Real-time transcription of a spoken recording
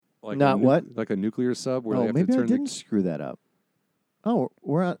Like Not what? Like a nuclear sub where they Oh, have maybe to I turn didn't screw that up. Oh,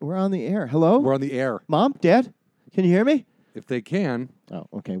 we're on the air. Hello? We're on the air. Mom? Dad? Can you hear me? If they can, Oh,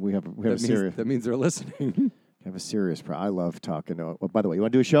 okay. We have a serious they're listening. have a serious problem. I love talking to. Well, by the way, you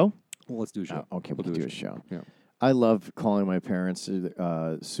want to do a show? Well, let's do a show. Okay, we'll do a show. Yeah. I love calling my parents,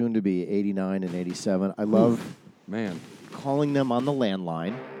 soon to be 89 and 87. I love Man. calling them on the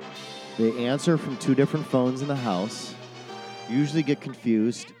landline. They answer from two different phones in the house. Usually get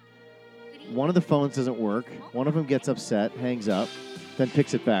confused. One of the phones doesn't work. One of them gets upset, hangs up, then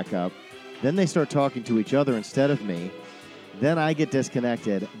picks it back up. Then they start talking to each other instead of me. Then I get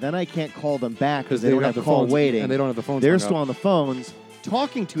disconnected. Then I can't call them back because they don't have the call waiting. And they don't have the phones. They're still on the phones,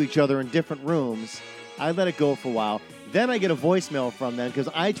 talking to each other in different rooms. I let it go for a while. Then I get a voicemail from them because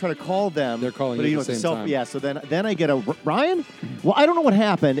I try to call them. They're calling but you at the same time. Yeah, so then I get a, Ryan? Well, I don't know what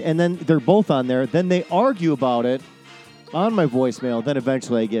happened. And then they're both on there. Then they argue about it on my voicemail. Then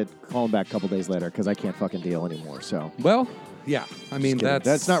eventually I get called back a couple days later because I can't fucking deal anymore. So. Well, yeah. I mean,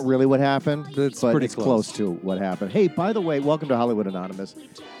 that's not really what happened. That's but pretty it's close to what happened. Hey, by the way, welcome to Hollywood Anonymous.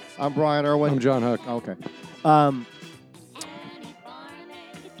 I'm Brian Irwin. I'm John Huck. Okay.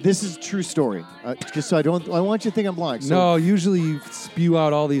 This is a true story. Just so I want you to think I'm lying. So No, usually you spew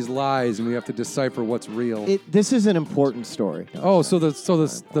out all these lies and we have to decipher what's real. This is an important story. Oh, so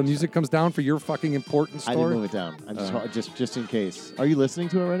the music comes down for your fucking important I story? didn't move it down. I'm just in case. Are you listening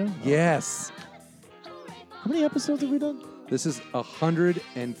to it right now? Yes. How many episodes have we done? This is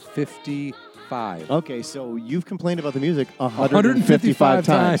 155. Okay, so you've complained about the music 155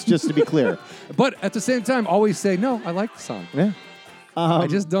 times, just to be clear. But at the same time, always say, no, I like the song. Yeah. I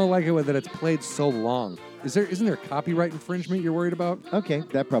just don't like it that it's played so long. Isn't there copyright infringement you're worried about? Okay,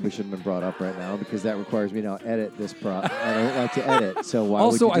 that probably shouldn't have been brought up right now because that requires me to now edit this prop. I don't like to edit, so why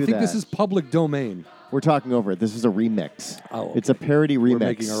also, would you do I think that? this is public domain. We're talking over it. This is a remix. Oh, okay. It's a parody remix. We're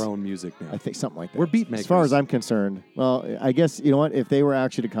making our own music now. I think something like that. We're beat makers. As far as I'm concerned, well, I guess, you know what? If they were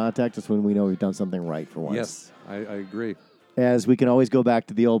actually to contact us when we know we've done something right for once. Yes, I agree. As we can always go back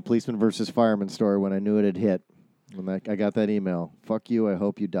to the old policeman versus fireman story when I knew it had hit. When I got that email, fuck you, I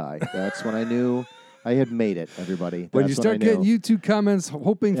hope you die. That's when I knew I had made it, everybody. When you start getting YouTube comments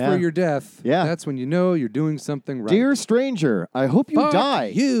hoping for your death, that's when you know you're doing something right. Dear stranger, I hope you fuck die.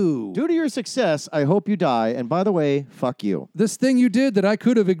 You. Due to your success, I hope you die. And by the way, fuck you. This thing you did that I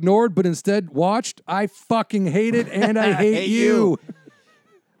could have ignored but instead watched, I fucking hate it and I hate you.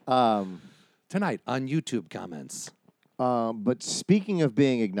 Tonight on YouTube comments. But speaking of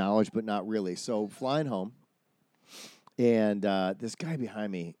being acknowledged, but not really. So flying home, and this guy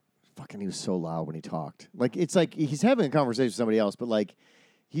behind me, fucking, he was so loud when he talked. Like, it's like he's having a conversation with somebody else, but like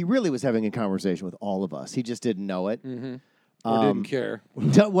he really was having a conversation with all of us. He just didn't know it. Mm-hmm. Or didn't care.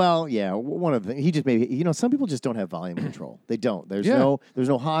 Well, yeah, one of the he just maybe, some people just don't have volume control. They don't. There's no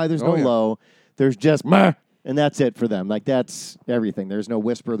high, there's no low. There's just meh, and that's it for them. Like, that's everything. There's no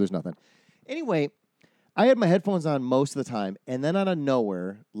whisper, there's nothing. Anyway, I had my headphones on most of the time, and then out of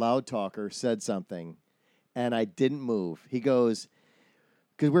nowhere, Loud Talker said something, and I didn't move. He goes,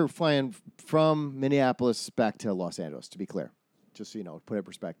 because we were flying from Minneapolis back to Los Angeles, to be clear, just so you know, put it in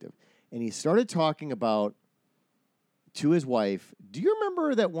perspective. And he started talking about, to his wife, do you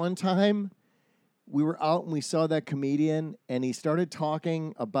remember that one time we were out and we saw that comedian, and he started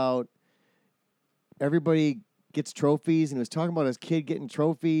talking about everybody gets trophies, and he was talking about his kid getting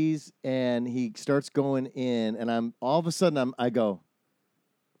trophies, and he starts going in, and I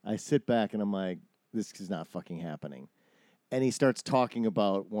sit back, and I'm like, this is not fucking happening. And he starts talking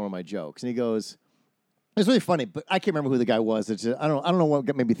about one of my jokes, and he goes, it's really funny, but I can't remember who the guy was. It's just, I don't know what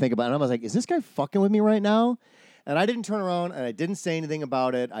made me think about it. And I was like, is this guy fucking with me right now? And I didn't turn around, and I didn't say anything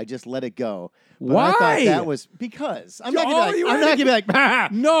about it. I just let it go. But Why? I thought that was because I'm not going to be like,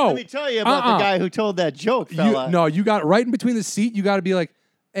 no. Let me tell you about the guy who told that joke, fella. You got right in between the seat. You got to be like,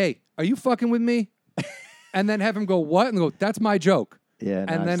 hey, are you fucking with me? And then have him go, what? And go, that's my joke. Yeah.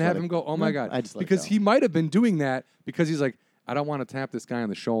 And then have him go, oh my God. Because he might have been doing that because he's like, I don't want to tap this guy on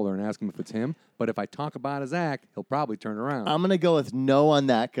the shoulder and ask him if it's him. But if I talk about his act, he'll probably turn around. I'm going to go with no on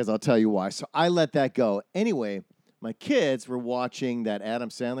that because I'll tell you why. So I let that go. Anyway, my kids were watching that Adam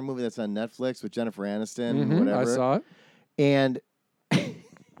Sandler movie that's on Netflix with Jennifer Aniston and whatever. I saw it. And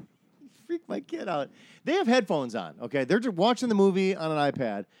freaked my kid out. They have headphones on, okay? They're just watching the movie on an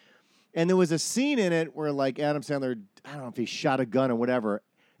iPad. And there was a scene in it where, like, Adam Sandler, I don't know if he shot a gun or whatever.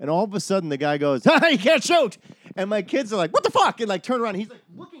 And all of a sudden, the guy goes, you can't shoot. And my kids are like, what the fuck? And, like, turn around. He's, like,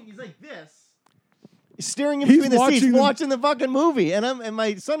 looking. He's like this. He's staring in between the seats, watching the fucking movie. And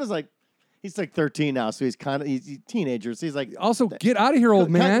my son is like, he's like 13 now, so he's a teenager. So he's like, also, get out of here,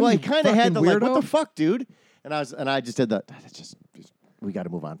 old man. Well, he kind of had the, weirdo. like, what the fuck, dude? And I just did that. we got to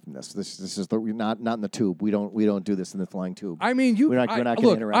move on from this. This is not in the tube. We don't do this in the flying tube. I mean, we're not going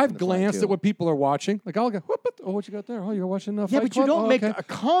to interact. I've glanced at what people are watching. Like I'll go, what you got there? Oh, you're watching Fight Club? But you don't make a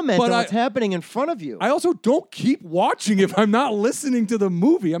comment on what's happening in front of you. I also don't keep watching if I'm not listening to the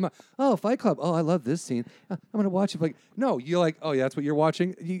movie. I'm like, oh, Fight Club. Oh, I love this scene. I'm going to watch it. Like, no, you're like, oh, yeah, that's what you're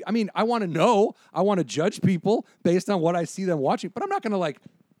watching. I mean, I want to know. I want to judge people based on what I see them watching, but I'm not going to like,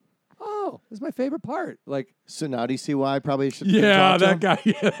 oh, this is my favorite part. Like, so now do you see why I probably should? Yeah, that guy.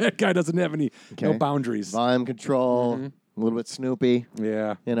 Yeah, that guy doesn't have no boundaries. Volume control, a little bit snoopy.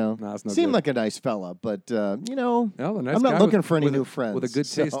 Yeah, no, it's no seemed good. like a nice fella, but nice I'm not looking for any new friends with a good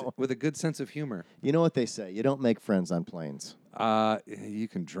taste, with a good sense of humor. You know what they say? You don't make friends on planes. You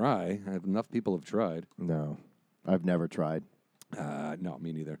can try. Enough people have tried. No, I've never tried. No,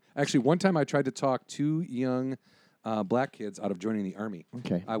 me neither. Actually, one time I tried to talk 2 young black kids out of joining the Army.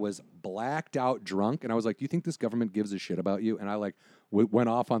 Okay. I was blacked out drunk, and I was like, do you think this government gives a shit about you? And I went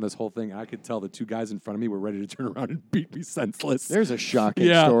off on this whole thing. I could tell the 2 guys in front of me were ready to turn around and beat me senseless. There's a shocking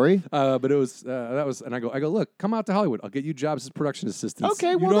story. But it was, and I go, look, come out to Hollywood. I'll get you jobs as production assistants.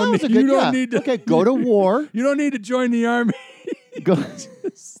 Okay, well, that was a good, okay, go to war. You don't need to join the Army.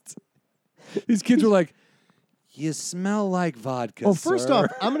 These kids were like, you smell like vodka, Well, first off,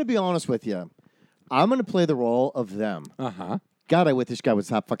 I'm going to be honest with you. I'm going to play the role of them. Uh-huh. God, I wish this guy would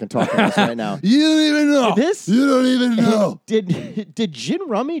stop fucking talking to us right now. You don't even know. You don't even know. Did Gin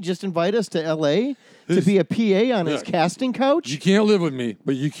Rummy just invite us to L.A. to be a PA on his casting couch? You can't live with me,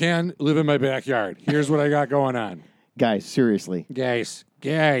 but you can live in my backyard. Here's what I got going on. Guys, seriously. Guys.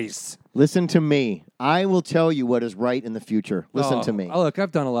 Listen to me. I will tell you what is right in the future. Listen to me. Look,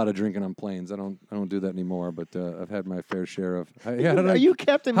 I've done a lot of drinking on planes. I don't do that anymore, but I've had my fair share of. Are you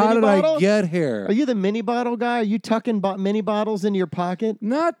Captain Mini Bottle? How did I get here? Are you the mini bottle guy? Are you tucking mini bottles into your pocket?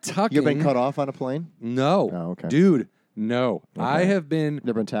 Not tucking. You've been cut off on a plane? No. Oh, okay. Dude, no. Okay. I have been.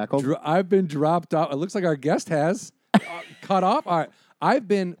 Never been tackled? I've been dropped off. It looks like our guest has. Cut off? All right.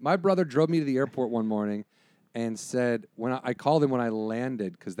 My brother drove me to the airport one morning and said, when I called him when I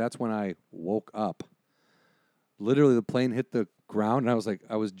landed, because that's when I woke up. Literally, the plane hit the ground, and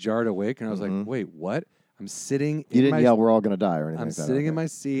I was jarred awake, and I was like, wait, what? I'm sitting You didn't yell, we're all going to die or anything like that. I'm sitting in my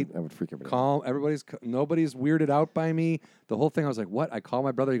seat. That would freak everybody calm. Nobody's weirded out by me. The whole thing, I was like, what? I call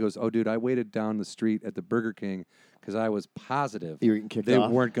my brother. He goes, oh, dude, I waited down the street at the Burger King because I was positive you were getting kicked they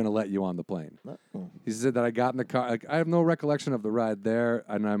off? weren't going to let you on the plane. He said that I got in the car. I have no recollection of the ride there,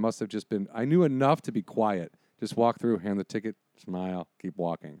 and I must have just been, I knew enough to be quiet. Just walk through, hand the ticket, smile, keep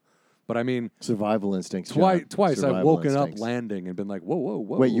walking. But I mean, survival instincts. Twice I've woken up landing and been like, whoa.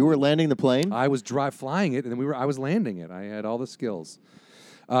 Wait, you were landing the plane? I was flying it, and then I was landing it. I had all the skills.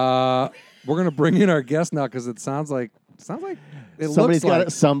 We're gonna bring in our guest now because it sounds like somebody's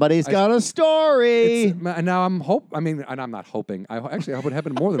got a story. Now I'm not hoping. I hope it would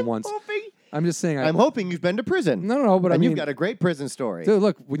happen more than once. I'm just saying. I'm hoping you've been to prison. No, but you've got a great prison story. Dude,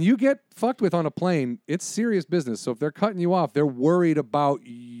 look, when you get fucked with on a plane, it's serious business. So if they're cutting you off, they're worried about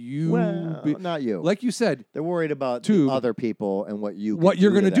you. Well, not you. Like you said, they're worried about other people and what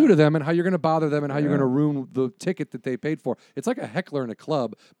you're going to do to them, and how you're going to bother them, and how you're going to ruin the ticket that they paid for. It's like a heckler in a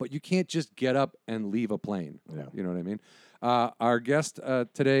club, but you can't just get up and leave a plane. Yeah. You know what I mean? Our guest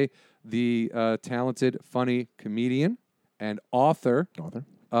today, the talented, funny comedian and author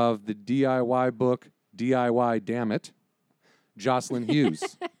of the DIY book, DIY Damn It, Jocelyn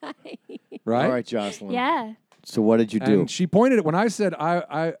Hughes. Right? All right, Jocelyn. Yeah. So what did you do? And she pointed at, when I said,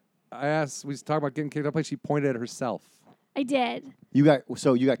 I asked, we was talking about getting kicked off a plane, she pointed at herself. I did. You got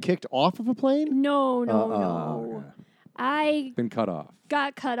kicked off of a plane? No. Okay. I been cut off.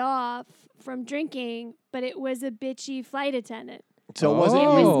 Got cut off from drinking, but it was a bitchy flight attendant. So was it? It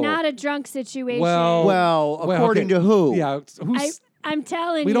was not a drunk situation. Well, according to who? Yeah, I'm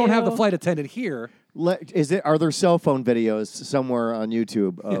telling you. We don't have the flight attendant here. Are there cell phone videos somewhere on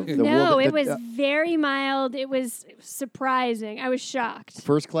YouTube? Of no, it was very mild. It was surprising. I was shocked.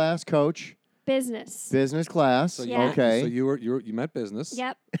 First class, coach. Business class. So okay. So you meant business.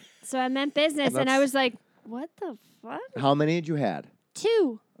 Yep. So I meant business, and I was like, "What the fuck?" How many had you had?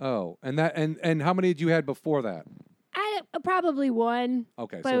 2. Oh, and how many had you had before that? I probably 1.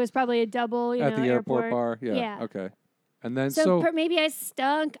 Okay, but it was probably a double. At the airport bar. Yeah. Okay. And then maybe I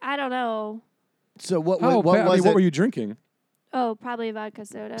stunk. I don't know. So what was it? What were you drinking? Oh, probably vodka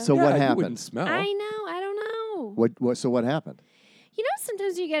soda. So what happened? You wouldn't smell. I know. I don't know. What happened? You know,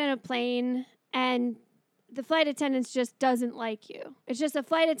 sometimes you get in a plane and the flight attendant just doesn't like you. It's just a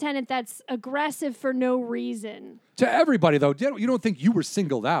flight attendant that's aggressive for no reason. To everybody, though, you don't think you were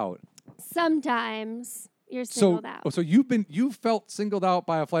singled out? Sometimes. You're singled out. So you've felt singled out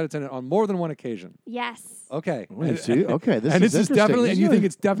by a flight attendant on more than one occasion. Yes. Okay. Wait, see? Okay, this and is this is interesting. definitely, This and you is think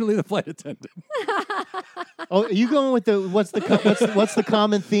it's definitely the flight attendant. Oh, are you going with the what's the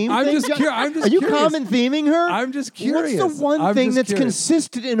common theme? I'm thing, just John? curious. I'm just Are you curious. common theming her? I'm just curious. What's the one I'm thing just that's curious.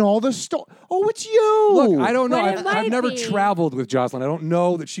 consistent in all the story? Oh, it's you. Look, I don't know. But it I've might never be. traveled with Jocelyn. I don't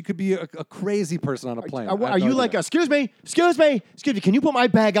know that she could be a crazy person on a plane. Are you like, excuse me, can you put my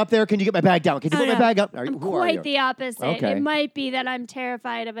bag up there? Can you get my bag down? Can you put my bag up? I'm Who are quite you? the opposite. Okay. It might be that I'm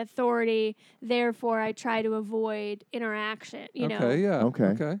terrified of authority, therefore I try to avoid interaction. You know. Okay, yeah.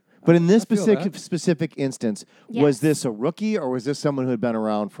 Okay. But in this I feel that. specific instance, Yes. was this a rookie or was this someone who had been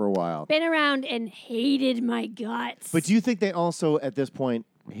around for a while? Been around and hated my guts. But do you think they also, at this point,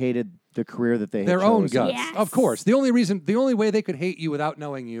 hated the career that they had Their own chosen? guts. Yes. Of course. The only way they could hate you without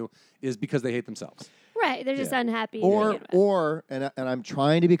knowing you is because they hate themselves. right, they're just unhappy. to begin with. Or, and I'm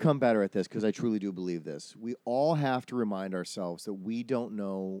trying to become better at this because I truly do believe this. We all have to remind ourselves that we don't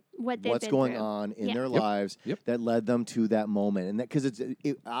know What they've what's been going through. on in Yeah. their Yep. lives Yep. that led them to that moment, and that because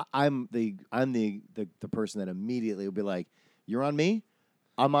I'm the person that immediately will be like, "You're on me,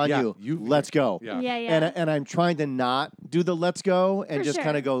 I'm on Yeah, you. Let's go." Yeah. Yeah. And I'm trying to not do the let's go and For just sure.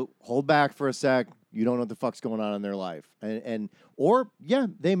 kind of go, hold back for a sec. You don't know what the fuck's going on in their life. Or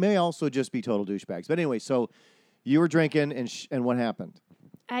they may also just be total douchebags. But anyway, so you were drinking and what happened?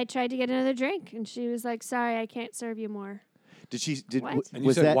 I tried to get another drink, and she was like, "Sorry, I can't serve you more." What? And you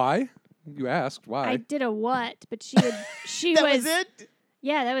was said that why? You asked why. I did a what, but she That was was it?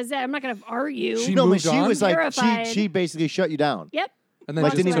 Yeah, that was it. I'm not gonna argue. She No, but moved she on? was like Terrified. she basically shut you down. Yep. and then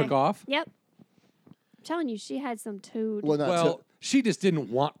Like, just didn't even- took off. Yep. I'm telling you, she had some toad. Well, not Well, she just didn't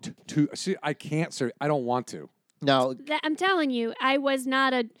want to. I can't serve. I don't want to. now I'm telling you, I was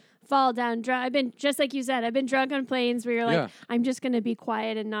not a fall down drunk. I've been just like you said. I've been drunk on planes where you're like, Yeah. I'm just gonna be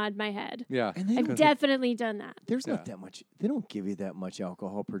quiet and nod my head. Yeah. I've definitely done that. there's not Yeah. that much. They don't give you that much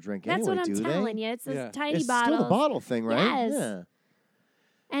alcohol per drink That's anyway, what I'm do telling they? you. It's those Yeah. tiny It's bottles. still the bottle thing, right? Yes. Yeah.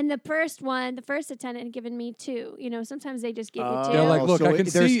 And the first attendant had given me 2. You know, sometimes they just give you 2. They're like, look, I can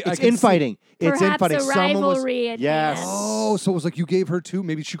see- I It's can see- infighting. It's Perhaps infighting. a Someone was- rivalry at Yes. hand. Oh, so it was like you gave her two.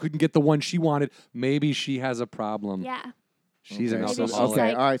 Maybe she couldn't get the one she wanted. Maybe she has a problem. Yeah. She's an Okay, Maybe she's alcoholic. okay,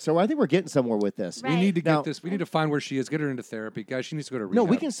 like- all right. So I think we're getting somewhere with this. Right. We need to Now- get this. We need to find where she is. Get her into therapy, guys. She needs to go to rehab. No,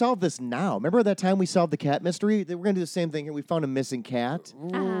 we can solve this now. Remember that time we solved the cat mystery? We're going to do the same thing here. We found a missing cat.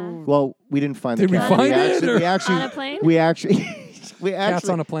 Uh-huh. Well, we didn't find the Did we cat. find it, or- We actually, On a plane? We actually, we Cats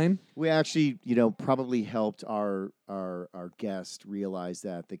actually, on a plane. we actually, probably helped our guest realize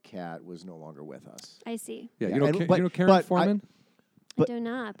that the cat was no longer with us. I see. Yeah, Yeah, you know, and- you but- know Karen but I- Foreman. But- I do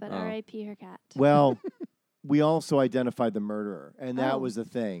not, but Oh. R.I.P. her cat. Well, we also identified the murderer, and that Oh. was the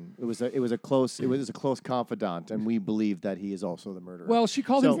thing. It was a close confidant, and we believe that he is also the murderer. Well, she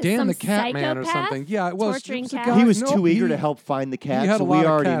called So- him Is it Dan the some Cat Man or psychopath something. Yeah, it was. torturing it was a cats? guy- he was no, too eager he- to help find the cat, He had so a lot we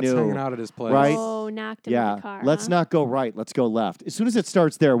of already cats knew. hanging out at his place. Right? Oh, knocked him in Yeah, the car. let's huh? not go right. Let's go left. As soon as it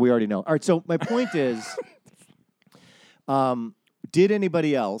starts there, we already know. All right. So my point is, did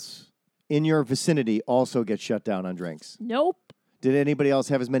anybody else in your vicinity also get shut down on drinks? Nope. Did anybody else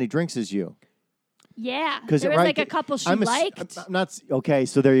have as many drinks as you? Yeah. 'Cause There was right, like a couple she I'm liked. I'm not okay.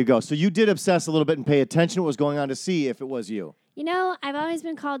 So there you go. So you did obsess a little bit and pay attention to what was going on to see if it was you. You know, I've always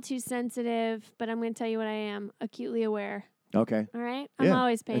been called too sensitive, but I'm going to tell you what I am: acutely aware. Okay. All right, I'm Yeah.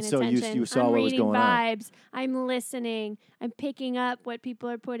 always paying And so attention. you saw I'm what was reading going on. vibes. I'm listening. I'm picking up what people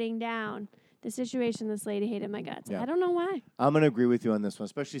are putting down. The situation this lady hated my guts. Yeah. I don't know why. I'm going to agree with you on this one,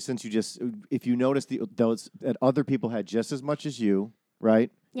 especially since if you notice those that other people had just as much as you, right?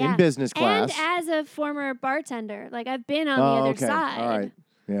 Yeah. In business class. And as a former bartender, like I've been on the oh, other okay. side. All right.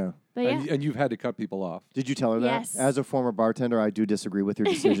 Yeah. But yeah, And you've had to cut people off. Did you tell her that? Yes. As a former bartender, I do disagree with your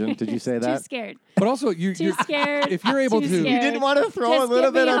decision. Did you say too that? scared. But also, Too you're scared. if you're able Too to, scared. You didn't want to throw Just a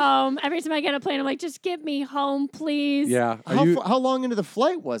little get me bit of. home. Every time I get on a plane, I'm like, just get me home, please. yeah. Are How, you, how long into the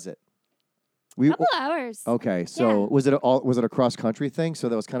flight was it? We Couple hours. okay. So was it a cross country thing? So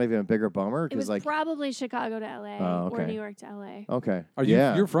that was kind of even a bigger bummer It was because probably Chicago to LA Oh, or okay. New York to LA. okay. are you?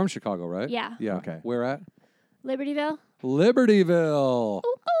 Yeah. You're from Chicago, right? Yeah. Yeah. Okay. Where at? Libertyville? Libertyville. Ooh,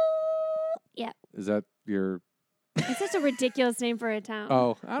 ooh. Yeah. Is that your? It's such a ridiculous name for a town.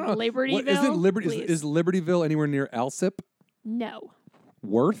 Oh, I don't know. Libertyville? What, isn't Liberty? Please. Is Libertyville anywhere near Alsip? No.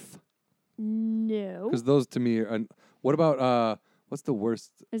 Worth? No. Because those to me are. What about what's the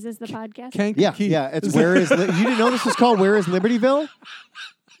worst? Is this the podcast? Kankakee. Yeah. It's where is you didn't know this was called Where is Libertyville?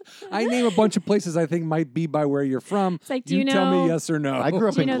 I name a bunch of places I think might be by where you're from. It's like, do you tell know- me yes or no. I grew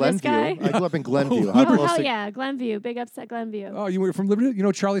up Do in you know this Glenview. guy? I grew up in Glenview. Oh, How Oh, close hell to- yeah. Glenview. Big upset Glenview. Oh, you were from Libertyville? You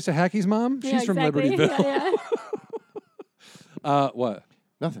know Charlie Sahaki's mom? Yeah, She's from exactly. Libertyville. Yeah, yeah. What?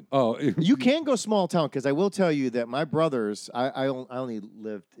 Nothing. Oh, You can go small town because I will tell you that my brothers. I only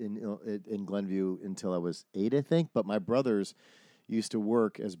lived in Glenview until I was 8, I think. But my brothers used to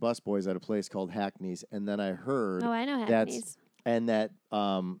work as busboys at a place called Hackney's, and then I heard Oh, I know that's Hackney's. and that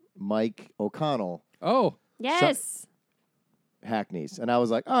Mike O'Connell oh, Yes. Hackney's, and I was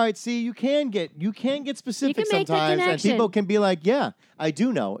like, all right, see, you can get specific You can make the sometimes, and connection. people can be like, yeah, I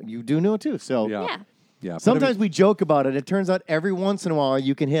do know, you do know too. So yeah. Yeah. Yeah. but sometimes I mean- we joke about it. It turns out every once in a while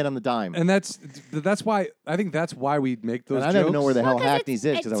you can hit on the dime. and that's why I think that's why we make those And I jokes. don't even know where the hell 'cause Hackney's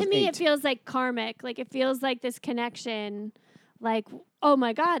is because I was to me, 8. it feels like karmic. Like it feels like this connection. Like, oh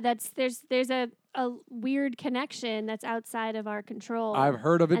my God, there's a weird connection that's outside of our control. I've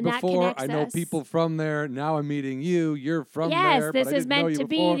heard of it and that before. I connects know us. people from there. Now I'm meeting you. You're from Yes, there. this but I is didn't know meant you to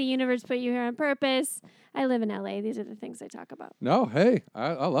before. be. The universe put you here on purpose. I live in LA. These are the things I talk about. No, hey,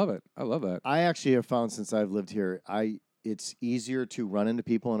 I love it. I love that. I actually have found since I've lived here, it's easier to run into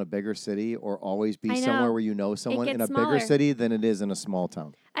people in a bigger city or always be I know. somewhere where you know someone in gets a smaller. bigger city than it is in a small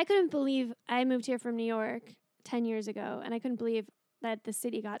town. I couldn't believe I moved here from New York 10 years ago, and I couldn't believe that the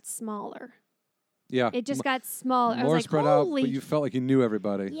city got smaller. Yeah. It just got smaller. I more was like, spread out, holy but you felt like you knew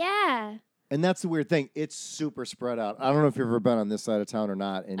everybody. yeah. And that's the weird thing. It's super spread out. I don't know if you've ever been on this side of town or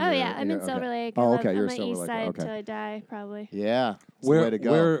not. Oh yeah, I'm in Silver Lake. Oh, I okay, live you're on in the Silver east Lake. side Okay. until I die, probably. Yeah. It's the way to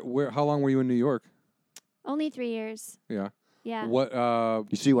go. Where? How long were you in New York? Only 3 years. Yeah. Yeah. What?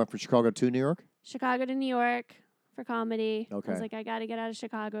 You went from Chicago to New York? Chicago to New York for comedy. I Okay. was like, I got to get out of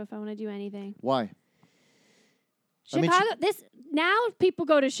Chicago if I want to do anything. Why? I mean, Chicago. Now people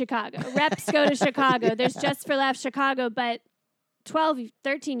go to Chicago. Reps go to Chicago. There's Just for Laughs Chicago, but 12,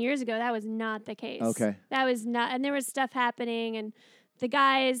 13 years ago, that was not the case. Okay. That was not, and there was stuff happening, and the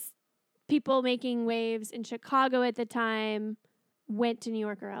guys, people making waves in Chicago at the time went to New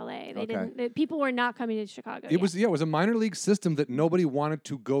York or LA. They Okay. didn't. People were not coming to Chicago. it was a minor league system that nobody wanted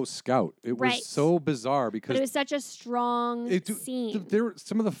to go scout. It Right. was so bizarre because But it was such a strong scene. there were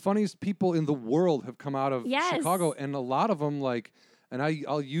some of the funniest people in the world have come out of Yes. Chicago, and a lot of them and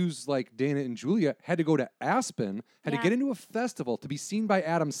I'll use like Dana and Julia had to go to Aspen, had Yeah. to get into a festival to be seen by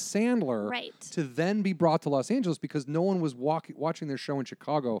Adam Sandler, Right. to then be brought to Los Angeles because no one was watching their show in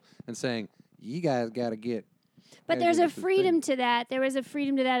Chicago and saying, "You guys got to get." But gotta there's get a this thing." freedom to that. There was a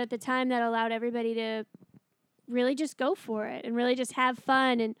freedom to that at the time that allowed everybody to really just go for it and really just have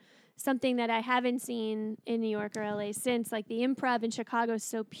fun, and something that I haven't seen in New York or LA since. Like the improv in Chicago is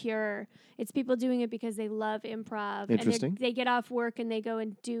so pure. It's people doing it because they love improv. Interesting. And they get off work and they go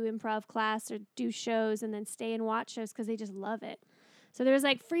and do improv class or do shows and then stay and watch shows because they just love it. So there was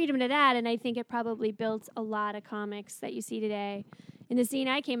like freedom to that, and I think it probably built a lot of comics that you see today. And the scene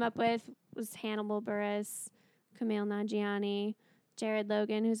I came up with was Hannibal Buress, Kumail Nanjiani, Jared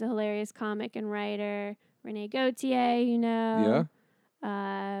Logan, who's a hilarious comic and writer, Renee Gautier,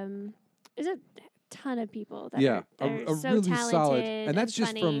 there's a ton of people that Yeah, are a so really talented solid, and that's just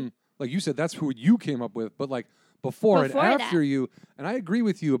funny. from like you said. That's who you came up with, but like before and Before after that. you, and I agree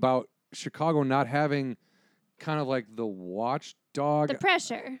with you about Chicago not having kind of like the watchdog, the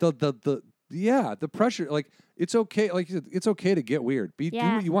pressure. the pressure. Like it's okay, like you said, it's okay to get weird. Do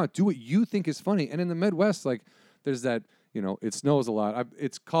Yeah. what you want, do what you think is funny. And in the Midwest, like there's that. It snows a lot.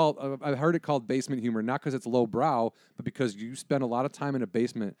 I've heard it called basement humor, not because it's lowbrow, but because you spend a lot of time in a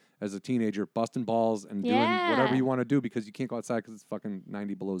basement as a teenager, busting balls and doing whatever Yeah. you want to do because you can't go outside because it's fucking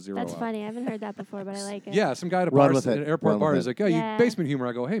 90 below zero. That's out. funny. I haven't heard that before, but I like it. Yeah, some guy at a Run bar, with it. an airport Run bar, with is it. like, "Yeah, Yeah. you basement humor."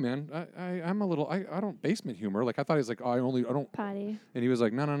 I go, "Hey, man, I'm a little, I don't basement humor." Like I thought he was like, "Oh, I don't." Potty. And he was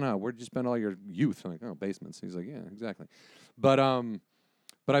like, "No. Where'd you spend all your youth?" I'm like, "Oh, basements." He's like, "Yeah, exactly." But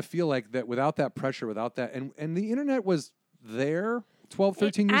I feel like that without that pressure, without that, and the internet was there 12,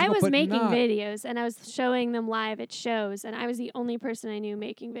 13 years I ago, was but making not. videos and I was showing them live at shows, and I was the only person I knew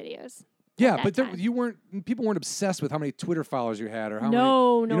making videos. Yeah, that but time. people weren't obsessed with how many Twitter followers you had or how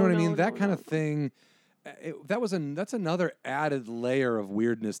No, many. You know what I no, mean? That no, kind no. of thing. That's another added layer of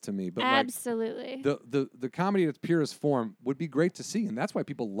weirdness to me. But Absolutely. like the comedy at its purest form would be great to see, and that's why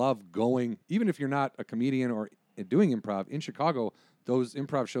people love going. Even if you're not a comedian or doing improv in Chicago, those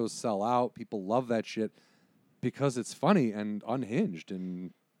improv shows sell out. People love that shit because it's funny and unhinged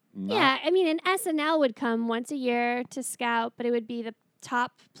and. Yeah, I mean, and SNL would come once a year to scout, but it would be the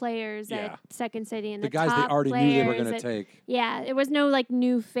top players Yeah. at Second City and the guys they top already knew they were players going to at- take. Yeah, there was no like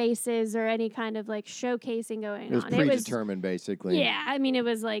new faces or any kind of like showcasing going It was on. predetermined, basically. Yeah, I mean, it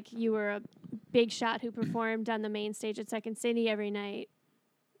was like you were a big shot who performed on the main stage at Second City every night.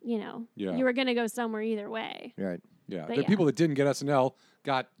 Yeah. You were going to go somewhere either way. Right. Yeah, But the yeah. people that didn't get SNL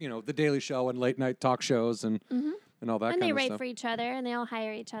got the Daily Show and late night talk shows and and all that And kind they of write stuff. for each other, and they all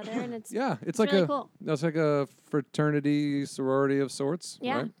hire each other, and it's Yeah, it's it's like really a cool. that's like a fraternity sorority of sorts.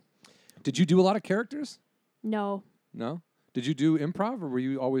 Yeah. Right? Did you do a lot of characters? No. No. Did you do improv, or were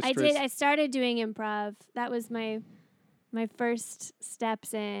you always? I straight did. I started doing improv. That was my first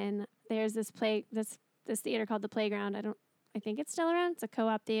steps in. There's this theater called the Playground. I think it's still around. It's a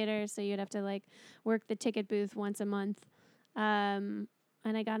co-op theater, so you'd have to like work the ticket booth once a month. And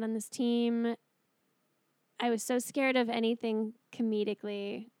I got on this team. I was so scared of anything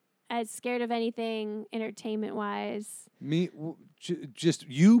comedically. I was scared of anything entertainment-wise. Just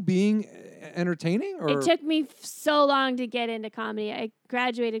you being entertaining, or It took me so long to get into comedy. I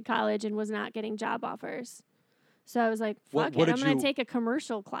graduated college and was not getting job offers. So I was like, fuck What it, I'm did going you- to take a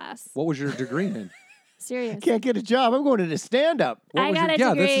commercial class. what was your degree in? Serious. Can't get a job. I'm going into stand-up. What I was got your,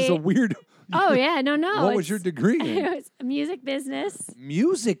 a yeah, this is a degree- weird. Oh, yeah. No. What was your degree It in? was music business.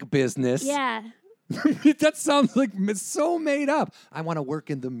 Music business. Yeah, That sounds like it's so made up. I want to work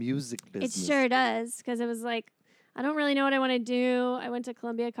in the music business. it sure does. Because it was like, I don't really know what I want to do. I went to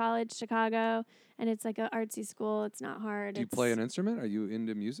Columbia College, Chicago, and it's like an artsy school. It's not hard. Do you play an instrument? Are you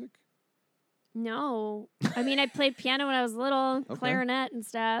into music? No. I mean, I played piano when I was little, clarinet and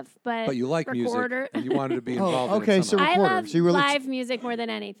stuff, But you like recorder. music, and you wanted to be Oh, involved. okay, in it so somehow. I recorder. love So you really- live music more than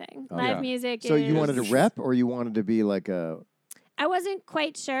anything. Oh, Live yeah. music So you is- wanted to rep, or you wanted to be like a? I wasn't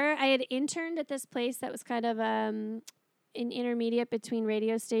quite sure. I had interned at this place that was kind of an intermediate between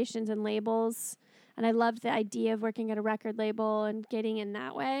radio stations and labels. And I loved the idea of working at a record label and getting in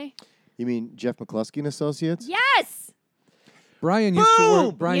that way. You mean Jeff McCluskey and Associates? Yes! Brian used to Boom!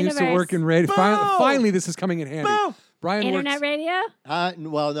 work. Brian used to Universe. work in radio. Boom! Finally, this is coming in handy. Boom! Brian Internet works. radio?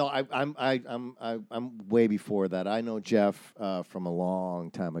 Well, no, I'm way before that. I know Jeff from a long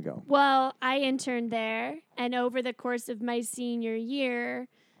time ago. Well, I interned there. And over the course of my senior year,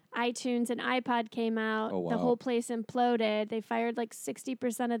 iTunes and iPod came out. Oh, The wow. whole place imploded. They fired like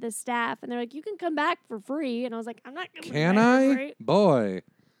 60% of the staff. And they're like, you can come back for free. And I was like, I'm not coming Can back for I? free. Boy.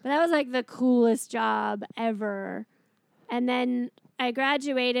 But that was like the coolest job ever. And then I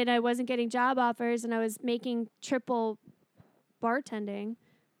graduated. I wasn't getting job offers, and I was making triple bartending,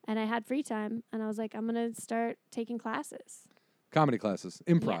 and I had free time. And I was like, I'm going to start taking classes. Comedy classes.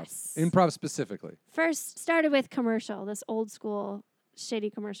 Improv. Yes. Improv specifically. First, started with commercial, this old school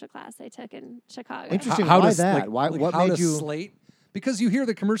shitty commercial class I took in Chicago. Interesting. How Why to, that? like- Why? like What how made to you? slate? Because you hear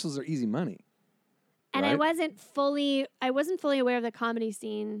the commercials are easy money. And I right? wasn't fully aware of the comedy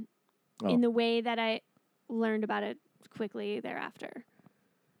scene Oh. in the way that I learned about it quickly thereafter.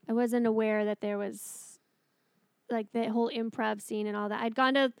 I wasn't aware that there was like the whole improv scene and all that. I'd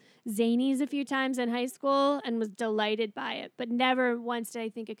gone to Zanies a few times in high school and was delighted by it, but never once did I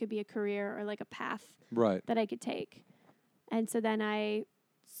think it could be a career or like a path Right. that I could take. And so then I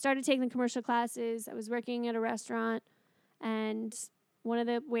started taking the commercial classes. I was working at a restaurant, and one of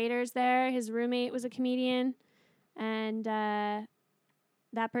the waiters there, his roommate was a comedian, and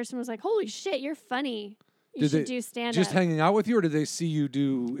that person was like, "Holy shit, you're funny. You Did should they do stand Just up." hanging out with you, or did they see you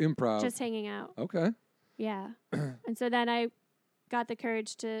do improv? Just hanging out. Okay. Yeah. And so then I got the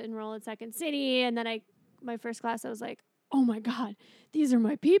courage to enroll at Second City, and then my first class I was like, "Oh my god, these are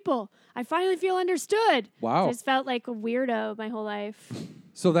my people. I finally feel understood." Wow. I just felt like a weirdo my whole life.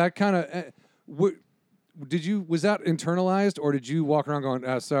 So that kind of was that internalized, or did you walk around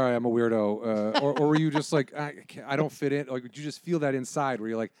going, "Sorry, I'm a weirdo," or were you just like, I don't fit in"? Like, did you just feel that inside, where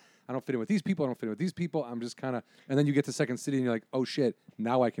you're like, "I don't fit in with these people. I don't fit in with these people. I'm just kind of," and then you get to Second City and you're like, "Oh shit,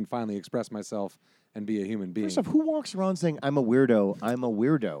 now I can finally express myself and be a human being." First off, who walks around saying "I'm a weirdo"? I'm a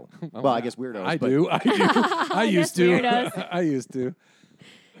weirdo. Well, I guess weirdos. I but do. I do. I used guess to. weirdos. I used to.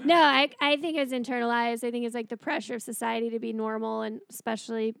 No, I think it's internalized. I think it's like the pressure of society to be normal, and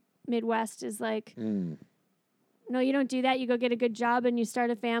especially Midwest is like, no, you don't do that. You go get a good job and you start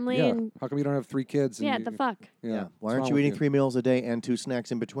a family. Yeah. And How come you don't have 3 kids? And yeah, you, the fuck. Yeah. Yeah. Why What's aren't wrong you with eating 3 meals a day and 2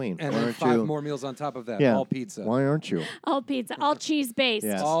 snacks in between? And Why then aren't 5 you? more meals on top of that. Yeah. All pizza. Why aren't you? All pizza, all cheese based.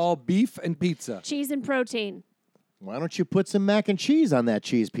 Yes. All beef and pizza. Cheese and protein. Why don't you put some mac and cheese on that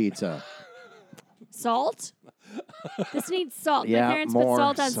cheese pizza? Salt? This needs salt. Yeah, My parents put more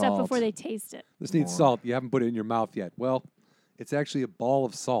salt on stuff salt. before they taste it. This needs salt. You haven't put it in your mouth yet. Well, it's actually a ball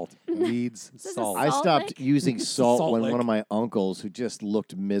of salt. It needs This is salt. I Salt stopped lick? using salt, Salt when lick. one of my uncles, who just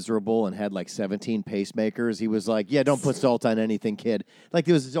looked miserable and had like 17 pacemakers, he was like, "Yeah, don't put salt on anything, kid." Like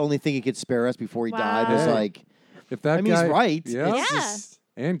it was the only thing he could spare us before he died. It was Wow. like, If that I mean, guy, he's right. Yeah. It's Yeah. just-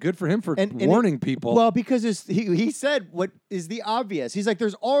 And good for him for And warning people. Well, because he said what is the obvious. He's like,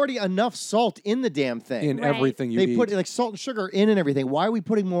 there's already enough salt in the damn thing. in Right. everything you They eat. put like salt and sugar in and everything. Why are we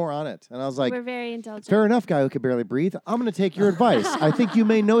putting more on it? And I was like, We're very indulgent. fair enough, guy who can barely breathe. I'm going to take your advice. I think you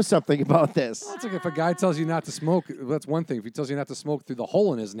may know something about this. It's like if a guy tells you not to smoke, that's one thing. If he tells you not to smoke through the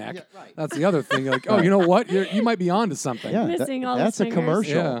hole in his neck, Yeah, right. that's the other thing. You're like, oh, you know what? You might be onto something. Yeah, Missing all that's his a fingers.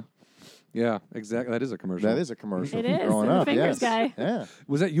 commercial. Yeah. Yeah, exactly. That is a commercial. That is a commercial. It is, Growing and the up, fingers yes. guy. Yeah.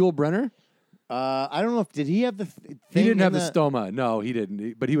 Was that Yul Brenner? I don't know if did he have the thing He didn't have in the stoma. No, he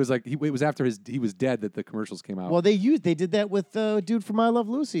didn't. But he was like, it was after he was dead that the commercials came out. Well, they did that with the dude from I Love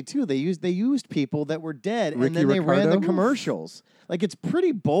Lucy too. They used people that were dead Ricky and then they ran Ricardo? the commercials. Like it's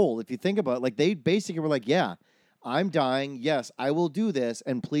pretty bold if you think about it. Like they basically were like, yeah, I'm dying. Yes, I will do this,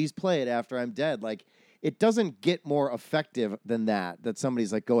 and please play it after I'm dead. Like it doesn't get more effective than that. That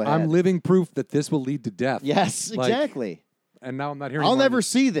somebody's like, go ahead. I'm living proof that this will lead to death. Yes, Like, exactly. And now I'm not hearing. I'll more of never it.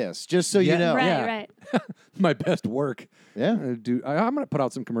 see this. Just so Yeah, you know. Right, Yeah. right. My best work. Yeah. I'm going to put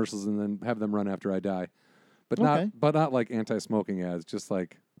out some commercials and then have them run after I die, but Okay. not like anti-smoking ads. Just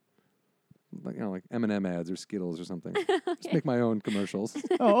like like M&M ads or Skittles or something. Just make my own commercials.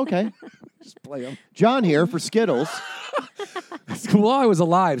 Oh, okay. Just play them. John here for Skittles. While I was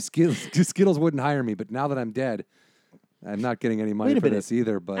alive, Skittles wouldn't hire me, but now that I'm dead, I'm not getting any money Wait a for minute. this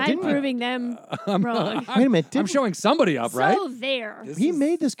either. But I'm proving them wrong. Wait a minute. I'm showing somebody up, right? So there. He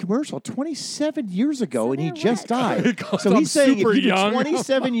made this commercial 27 years ago, So and he there just what? died. Because so I'm he's saying if super you do young.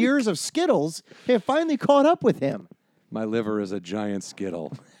 27 years of Skittles, it finally caught up with him. My liver is a giant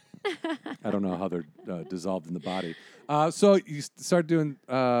Skittle. I don't know how they're dissolved in the body. So you start doing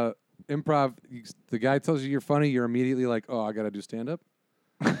improv. The guy tells you you're funny. You're immediately like, oh, I got to do stand-up?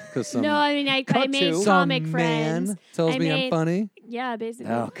 Because No, I mean, I Cut made to- comic some friends. man tells I me I'm made- funny. Yeah,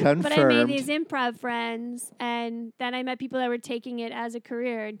 basically. Oh, But I made confirmed. these improv friends, and then I met people that were taking it as a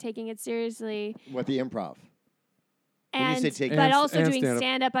career and taking it seriously. What the improv? When you And say take- but And- also and doing stand-up.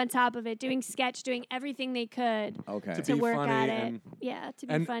 stand-up on top of it, doing sketch, doing everything they could Okay. To to be work funny at it. and- Yeah, to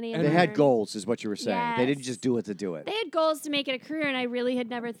be and- funny. and They had learn. goals, is what you were saying. They didn't Yes. just do it to do it. They had goals to make it a career, and I really had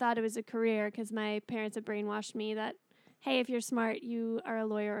never thought it was a career because my parents had brainwashed me that, hey, if you're smart, you are a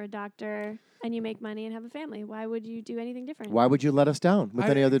lawyer or a doctor, and you make money and have a family. Why would you do anything different? Why would you let us down with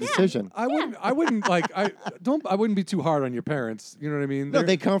any other decision? I wouldn't like. I wouldn't be too hard on your parents. You know what I mean? No, They're-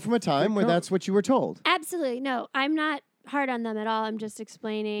 they come from a time where come- that's what you were told. Absolutely. No, I'm not hard on them at all. I'm just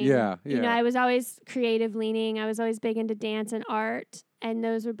explaining. Yeah, You know, yeah. I was always creative leaning. I was always big into dance and art. And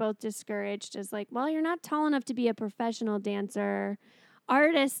those were both discouraged as like, well, you're not tall enough to be a professional dancer.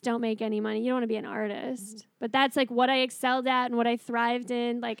 Artists don't make any money. You don't want to be an artist. But that's like what I excelled at and what I thrived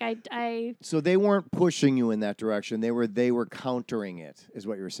in. Like I So they weren't pushing you in that direction. They were countering it, is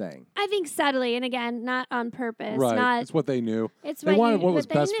what you're saying. think subtly, and again, not on purpose. right. Not It's what they knew. it's they wanted what was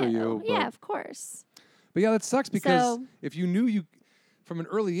they best for knew. you. Yeah, but- of course. But yeah, that sucks because So- if you knew you, from an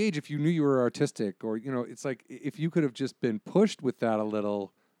early age, if you knew you were artistic, or it's like if you could have just been pushed with that a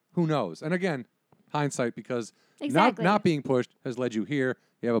little, who knows? And again, hindsight, because Exactly. not being pushed has led you here.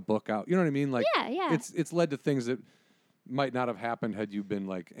 You have a book out. You know what I mean? Like Yeah. it's led to things that might not have happened had you been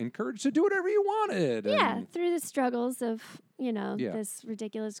like encouraged to do whatever you wanted. Yeah, and- through the struggles of, Yeah. this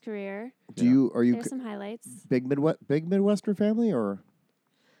ridiculous career. Are you There's some highlights. big Midwestern family or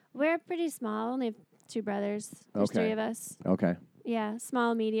We're pretty small. Only have 2 brothers. There's Okay. 3 of us. okay? Yeah,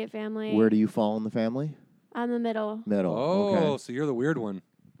 small immediate family. Where do you fall in the family? I'm the middle. Middle. Oh, Okay. so you're the weird one.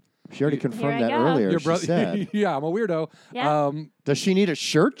 She already Here confirmed I that go. earlier. Your She brother. said. Yeah, I'm a weirdo. Yeah. Does she need a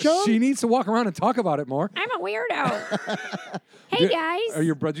shirt, John? She needs to walk around and talk about it more. I'm a weirdo. Hey Do- guys.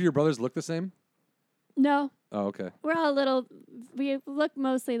 Do your brothers look the same? No, Oh, okay. we're all little. We look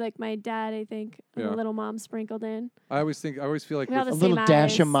mostly like my dad, I think. And Yeah. a little mom sprinkled in. I always feel like We all with- a the little same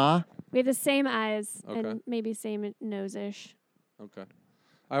dash of eyes. ma. We have the same eyes Okay. and maybe same nose-ish. okay.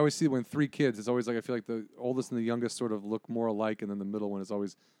 I always see when 3 kids, it's always like I feel like the oldest and the youngest sort of look more alike, and then the middle one is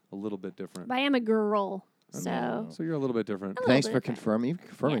always a little bit different. But I am a girl, so So you're a little bit different. A little Thanks bit for different. confirming. You're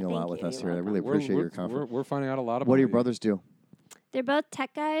confirming Yeah, a lot thank with you. us You're here. I really welcome. appreciate your confidence. We're finding out a lot about What do your you. brothers do? they're both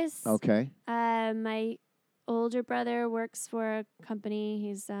tech guys. Okay. My older brother works for a company.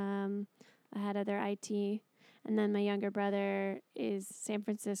 He's head of their IT. And then my younger brother is San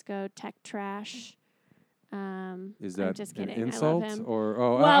Francisco tech trash. Is I'm that just an kidding. insult I love him. or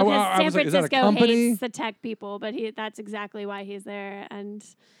oh? Well, because I San was like, is that a Francisco company? hates the tech people, but that's exactly why he's there. And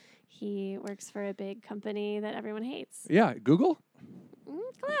he works for a big company that everyone hates. Yeah, Google.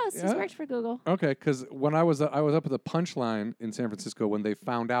 Close. He's Yeah. worked for Google. Okay, because when I was up at the Punchline in San Francisco when they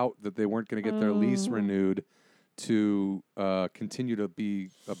found out that they weren't going to get their lease Oh. renewed, to continue to be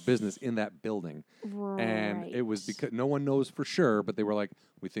a business in that building. And it was because no one knows for sure, but they were like,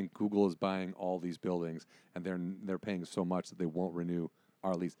 we think Google is buying all these buildings, and they're paying so much that they won't renew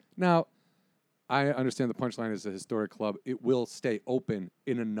our lease. Now, I understand the Punchline is a historic club. It will stay open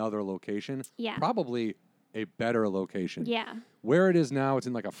in another location. Yeah. Probably a better location. Yeah. Where it is now, it's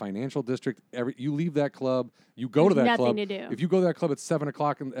in like a financial district. You leave that club, you go to that nothing club. to do. If you go to that club at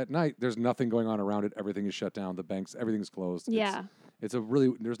 7:00 at night, there's nothing going on around it. Everything is shut down. The banks, everything's closed. Yeah. It's a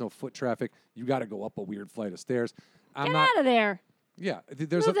really, there's no foot traffic. You got to go up a weird flight of stairs. Get out of there. Yeah.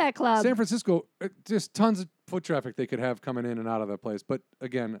 There's Move that club. San Francisco, just tons of foot traffic they could have coming in and out of that place. But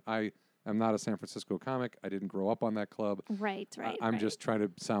again, I'm not a San Francisco comic. I didn't grow up on that club. Right. I'm just trying to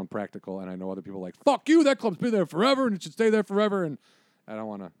sound practical, and I know other people are like, fuck you, that club's been there forever, and it should stay there forever, and I don't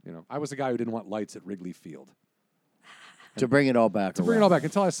want to, I was the guy who didn't want lights at Wrigley Field. To bring it all back. Bring it all back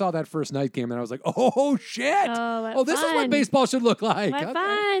until I saw that first night game, and I was like, oh, shit. Oh, this is what baseball should look like. What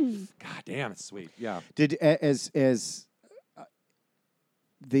fun. God damn, it's sweet. Yeah. Did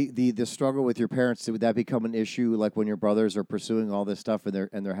the struggle with your parents, would that become an issue like when your brothers are pursuing all this stuff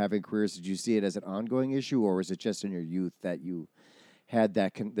and they're having careers? Did you see it as an ongoing issue, or was it just in your youth that you had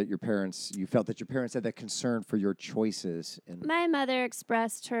you felt that your parents had that concern for your choices? My mother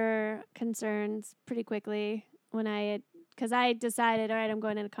expressed her concerns pretty quickly because I decided, all right, I'm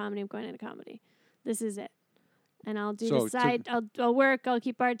going into comedy. This is it. And I'll do the side. I'll work. I'll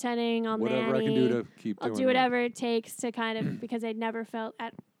keep bartending. I'll whatever nanny. I can do to keep I'll doing do whatever it takes to kind of because I'd never felt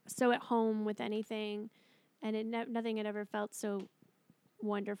so at home with anything, and nothing had ever felt so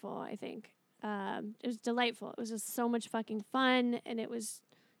wonderful. I think it was delightful. It was just so much fucking fun, and it was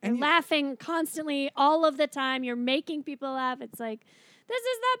laughing constantly all of the time. You're making people laugh. It's like this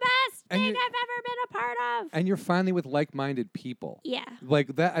is the best thing I've ever been a part of. And you're finally with like-minded people. Yeah.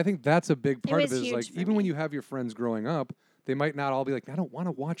 Like that, I think that's a big part of it. Is like even me. when you have your friends growing up, they might not all be like, I don't want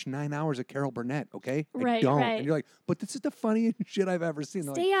to watch 9 hours of Carol Burnett, okay? I don't. Right. And you're like, but this is the funniest shit I've ever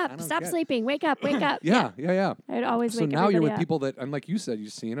seen. Stay up. Stop sleeping. Wake up. Wake up. Yeah. I'd always so wake now you're with up. people that, and like you said,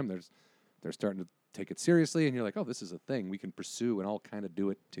 you've seen them. They're starting to take it seriously, and you're like, oh, this is a thing we can pursue and all kind of do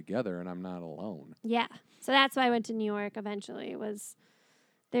it together, and I'm not alone. Yeah. So that's why I went to New York eventually.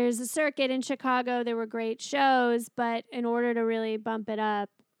 There's a circuit in Chicago. There were great shows, but in order to really bump it up,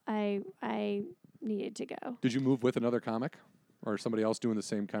 I needed to go. Did you move with another comic or somebody else doing the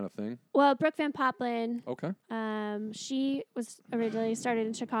same kind of thing? Well, Brooke Van Poppelen. Okay. She was originally started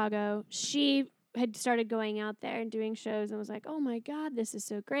in Chicago. She had started going out there and doing shows and was like, oh my God, this is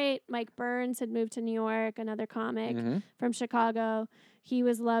so great. Mike Burns had moved to New York, another comic from Chicago. He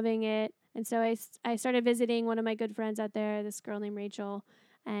was loving it. And so I started visiting one of my good friends out there, this girl named Rachel,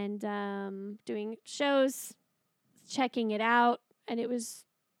 and doing shows, checking it out, and it was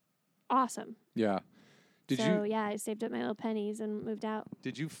awesome. Yeah. I saved up my little pennies and moved out.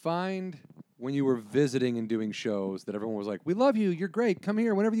 Did you find when you were visiting and doing shows that everyone was like, we love you, you're great, come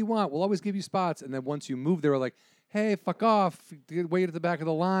here whenever you want, we'll always give you spots, and then once you moved, they were like, hey, fuck off, wait at the back of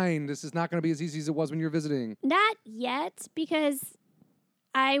the line, this is not going to be as easy as it was when you were visiting? Not yet, because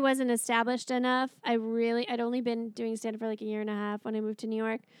I wasn't established enough. I'd only been doing stand-up for like a year and a half when I moved to New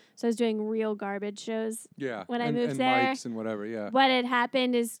York. So I was doing real garbage shows. Yeah. When I moved there. Mics and whatever, yeah. What had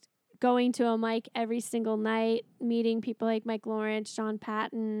happened is going to a mic every single night, meeting people like Mike Lawrence, Sean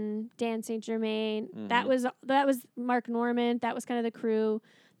Patton, Dan St. Germain. Mm-hmm. That was Mark Norman. That was kind of the crew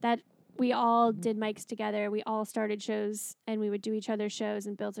that we all did mics together. We all started shows and we would do each other's shows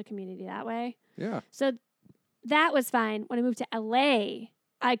and built a community that way. Yeah. So that was fine. When I moved to LA,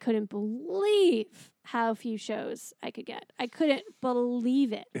 I couldn't believe how few shows I could get. I couldn't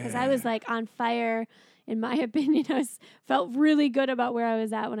believe it because I was like on fire. In my opinion, I felt really good about where I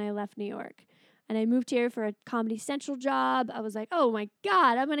was at when I left New York. And I moved here for a Comedy Central job. I was like, oh my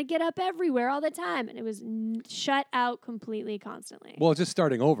God, I'm going to get up everywhere all the time. And it was shut out completely constantly. Well, just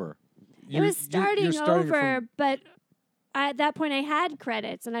starting over. It was starting over, but at that point I had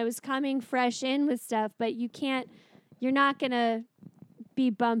credits and I was coming fresh in with stuff, but you're not going to be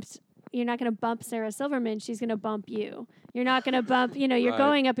bumped. You're not going to bump Sarah Silverman. She's going to bump you. You're not going to bump, you're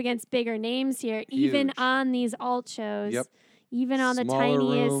going up against bigger names here, even on these alt shows, even on the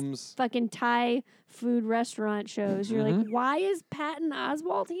tiniest rooms. Fucking Thai food restaurant shows. You're like, why is Patton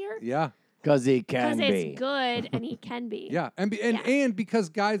Oswalt here? Yeah. Because he can be. Because it's good and he can be. Yeah. And because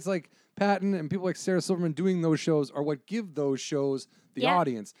guys like Patton and people like Sarah Silverman doing those shows are what give those shows the Yeah.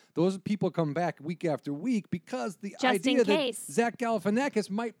 audience. Those people come back week after week because the Just in idea that case. Zach Galifianakis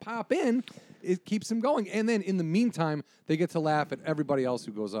might pop in, it keeps them going. And then in the meantime, they get to laugh at everybody else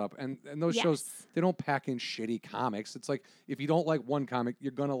who goes up. And those shows, Yes. they don't pack in shitty comics. It's like if you don't like one comic,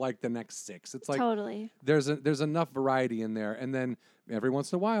 you're gonna like the next 6. It's like Totally. there's enough variety in there. And then every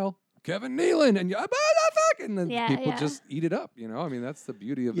once in a while, Kevin Nealon and and then Yeah, people yeah. just eat it up. I mean, that's the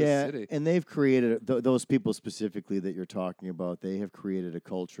beauty of the Yeah, city. and they've created those people specifically that you're talking about. They have created a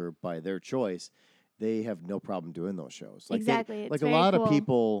culture by their choice. They have no problem doing those shows. Like Exactly. It's like a very lot cool. of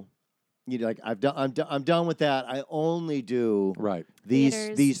people, like I'm done with that. I only do Right.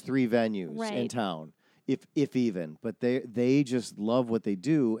 Theaters. these 3 venues in Right. town, if even. But they just love what they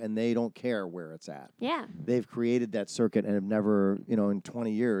do, and they don't care where it's at. Yeah. They've created that circuit and have never, in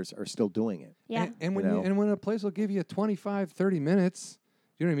 20 years, are still doing it. Yeah. And when You know? and when a place will give you 25, 30 minutes,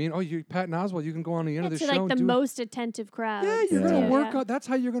 you know what I mean? Oh, you Patton Oswalt, you can go on the end of the to show like and the do most attentive crowd. Yeah, you're Yeah. gonna too, work yeah. out. That's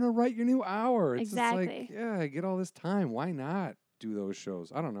how you're gonna write your new hour. It's just like, Exactly. yeah, get all this time. Why not do those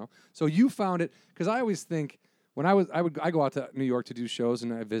shows? I don't know. So you found it because I always think when I go out to New York to do shows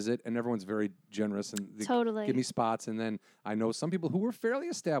and I visit and everyone's very generous and they Totally. give me spots and then I know some people who were fairly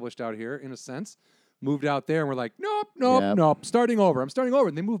established out here in a sense moved out there and were like, nope, Yep. starting over. I'm starting over,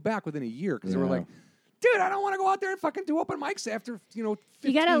 and they moved back within a year because they were Yeah. like, dude, I don't want to go out there and fucking do open mics after 15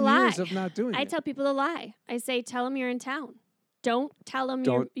 You gotta lie. years of not doing I it. tell people to lie. I say, tell them you're in town. Don't tell them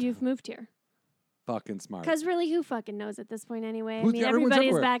Don't you've moved here. Fucking smart. Because really, who fucking knows at this point anyway? I Who- mean, everyone's everybody's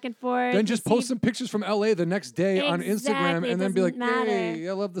everywhere. back and forth. Then You just see- post some pictures from LA the next day on Instagram Exactly, and it then be like, doesn't matter. hey,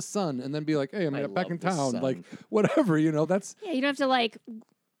 I love the sun. And then be like, hey, I'm I back love in the town. sun. Like, whatever, that's Yeah, you don't have to like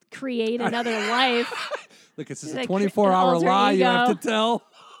create another life. like, it's just a Like, 24-hour alter lie you have to ego. tell.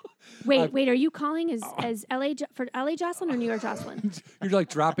 Wait, are you calling as for LA Jocelyn or New York Jocelyn? You're like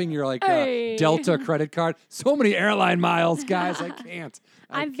dropping your like Hey. Delta credit card. So many airline miles, guys. I can't.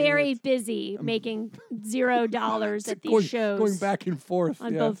 I'm very busy making $0 at these going, shows Going back and forth.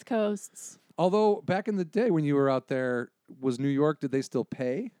 on yeah. both coasts. Although back in the day when you were out there, was New York, did they still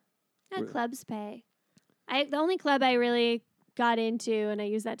pay? Clubs pay. The only club I really got into, and I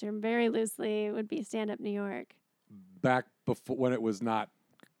use that term very loosely, would be Stand Up New York. Back before when it was not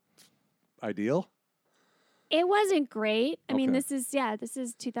ideal? It wasn't great. I mean, Okay. this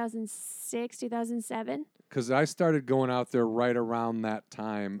is 2006, 2007. Because I started going out there right around that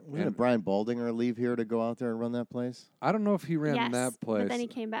time. Didn't And Brian Baldinger leave here to go out there and run that place? I don't know if he ran Yes, that place. but then he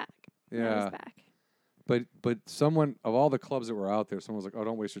came back. Now Yeah. he's back. But someone, of all the clubs that were out there, someone was like, oh,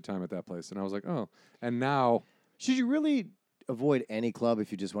 don't waste your time at that place. And I was like, oh. And now, Should you really avoid any club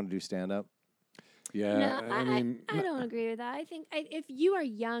if you just want to do stand up? yeah, No, I mean, I don't agree with that. I think if you are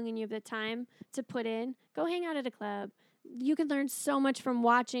young and you have the time to put in, go hang out at a club. You can learn so much from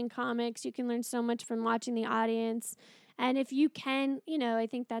watching comics. You can learn so much from watching the audience. And if you can, I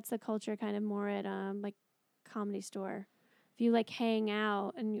think that's the culture kind of more at like Comedy Store. If you like hang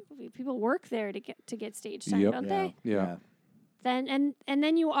out and people work there to get stage time, Yep. don't they? Yeah. Then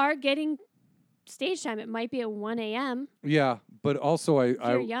then you are getting stage time. It might be at 1 a.m. Yeah, but also If you're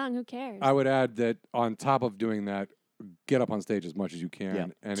I young, who cares? I would add that on top of doing that, get up on stage as much as you can. Yeah.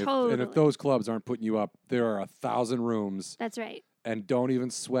 And Totally. if those clubs aren't putting you up, there are 1,000 rooms. That's right. And don't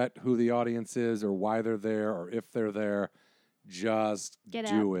even sweat who the audience is or why they're there or if they're there. Just Get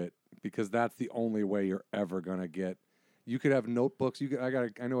do it, because that's the only way you're ever gonna get. You could have notebooks.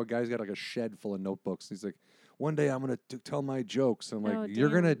 I know a guy's got like a shed full of notebooks. He's like, one day I'm gonna tell my jokes. I'm like, Oh, you're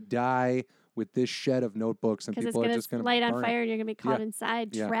gonna damn. die with this shed of notebooks, and Because it's people are going just to gonna light on burn it. fire and you're going to be caught Yeah.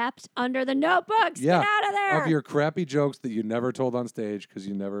 inside, Yeah. trapped under the notebooks. Yeah. Get out of there. Of your crappy jokes that you never told on stage because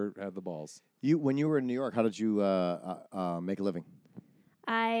you never had the balls. When you were in New York, how did you make a living?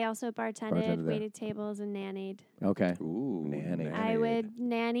 I also bartended, Bartended there. waited tables, and nannied. Okay. Ooh, Nanny. I would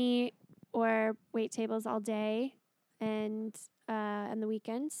nanny or wait tables all day, and on the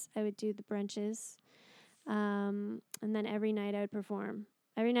weekends I would do the brunches, and then every night I would perform.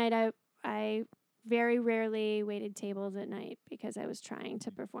 Every night I very rarely waited tables at night because I was trying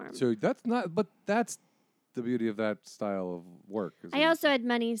to perform. So that's the beauty of that style of work. Is I also had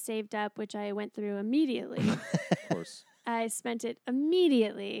money saved up, which I went through immediately. of course. I spent it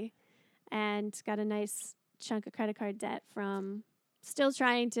immediately and got a nice chunk of credit card debt from still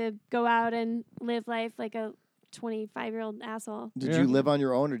trying to go out and live life like a 25-year-old asshole. Did Yeah. you live on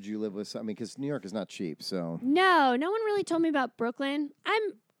your own, or did you live with? Because New York is not cheap. So No one really told me about Brooklyn.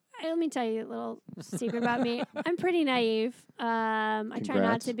 Let me tell you a little secret about me. I'm pretty naive. I try not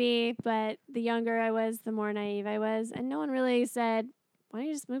Congrats. to be, but the younger I was, the more naive I was. And no one really said, why don't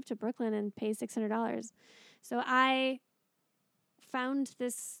you just move to Brooklyn and pay $600? So I found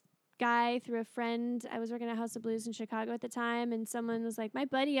this guy through a friend. I was working at House of Blues in Chicago at the time, and someone was like, my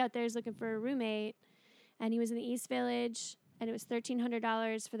buddy out there is looking for a roommate, and he was in the East Village, and it was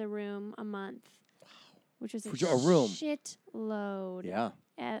 $1,300 for the room a month, which was For a room. shit load. Yeah.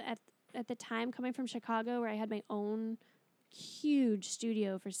 At the time, coming from Chicago, where I had my own huge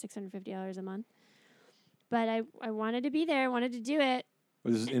studio for $650 a month. But I wanted to be there, wanted to do it.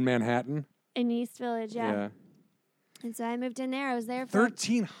 Was this in Manhattan? In East Village, yeah. And so I moved in there. I was there for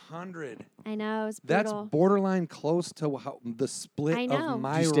 1,300. I know, it was That's brutal. borderline close to the split I know. of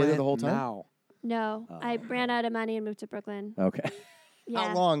my Did you stay there rent the whole time? now. No, I Oh. ran out of money and moved to Brooklyn. Okay. Yeah.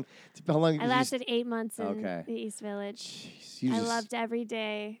 How long? How long? I lasted 8 months in Okay. the East Village. Jeez, you I just- loved every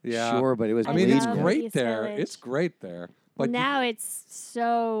day. Yeah. Sure, but it was. I mean, it's love bleeding. great East there. Village. It's great there. But But you- now it's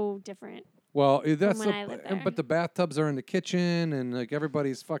so different. well, that's when I lived there. but the bathtubs are in the kitchen, and like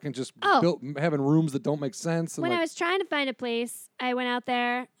everybody's fucking just Oh. having rooms that don't make sense. And When like, I was trying to find a place, I went out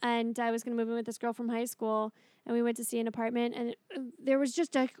there and I was going to move in with this girl from high school, and we went to see an apartment, and there was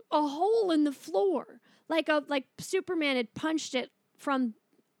just a hole in the floor, like Superman had punched it from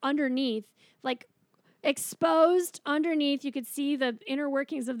underneath, like exposed underneath. You could see the inner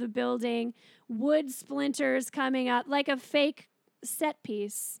workings of the building, wood splinters coming up, like a fake set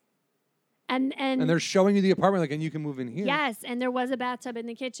piece. And they're showing you the apartment, like, and you can move in here. yes, and there was a bathtub in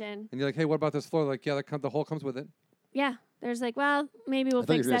the kitchen. And you're like, hey, what about this floor? Like, yeah, the whole comes with it. Yeah, there's like, well, maybe we'll I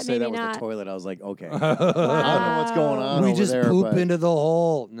thought you fix were going that, to say maybe that was not. the toilet. I was like, okay. I don't know what's going on we over just there, poop but into the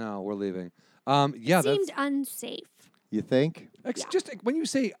hole. No, we're leaving. Yeah, that's Seemed unsafe. you think? just when you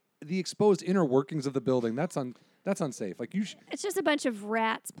say the exposed inner workings of the building, that's unsafe. Like you It's just a bunch of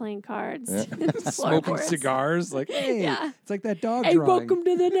rats playing cards. Yeah. smoking Floorboards. cigars. Like, hey, Yeah. it's like that dog Hey, drawing. welcome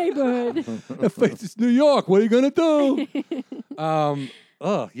to the neighborhood. If it's New York, what are you gonna do?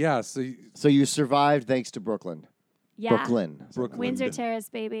 Yeah. So you survived thanks to Brooklyn. Yeah. Brooklyn. Windsor Terrace,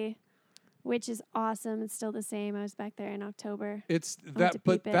 baby. Which is awesome. It's still the same. I was back there in October. It's went that, to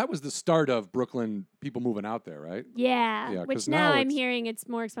but peep it. that was the start of Brooklyn people moving out there, right? Yeah. Yeah, 'cause which now now I'm it's- hearing it's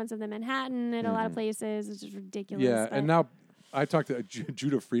more expensive than Manhattan at a lot of places, which is ridiculous. Yeah, but and now I talked to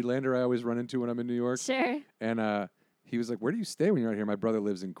Judah Friedlander. I always run into when I'm in New York, Sure. and he was like, "Where do you stay when you're out here?" My brother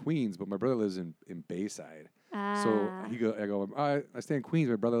lives in Queens, but my brother lives in Bayside. So Ah. I go, I stay in Queens.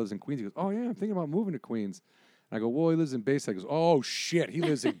 My brother lives in Queens. He goes, oh yeah, I'm thinking about moving to Queens. And I go, well, he lives in Bayside. He goes, oh shit, he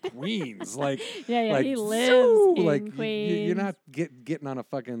lives in Queens. Like, Yeah, like, he lives so, in like, Queens. You're not getting on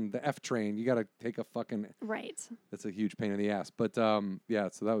the F train. You got to take a fucking. Right. That's a huge pain in the ass. But yeah,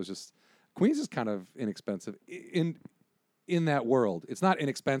 so that was just Queens is kind of inexpensive in that world. It's not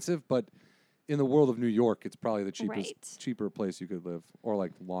inexpensive, but in the world of New York, it's probably the cheaper place you could live, or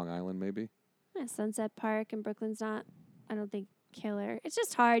like Long Island maybe. Yeah, Sunset Park in Brooklyn's not, I don't think, killer. It's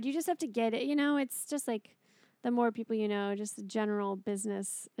just hard. You just have to get it. You know, it's just like the more people you know, just the general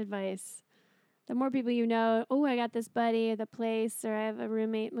business advice. The more people you know, oh, I got this buddy at the place, or I have a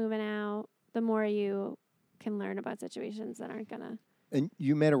roommate moving out, the more you can learn about situations that aren't going to. And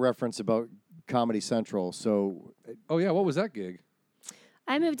you made a reference about Comedy Central. So, Oh yeah, what was that gig?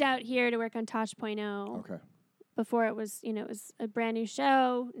 I moved out here to work on Tosh.0. okay. Before it was, it was a brand new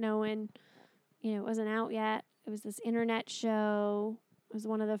show. No one, it wasn't out yet. It was this internet show. It was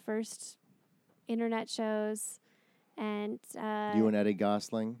one of the first internet shows. And You and Eddie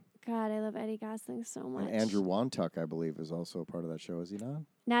Gosling. God, I love Eddie Gosling so much. And Andrew Wontuck, I believe, is also a part of that show. Is he not?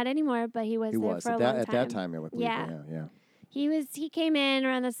 Not anymore, but he was He there was for at a long that time. at that time. I believe. Yeah. Yeah. He came in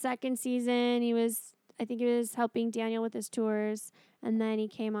around the second season. I think he was helping Daniel with his tours, and then he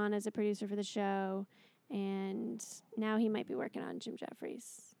came on as a producer for the show, and now he might be working on Jim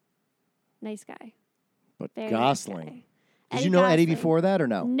Jeffries. Nice guy. But Very Gosling. nice guy. Did you know Eddie Gosling. before that or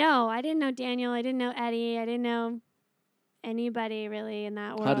no? No, I didn't know Daniel. I didn't know Eddie. I didn't know anybody really in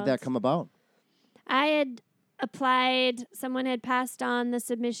that world. How did that come about? I had applied. Someone had passed on the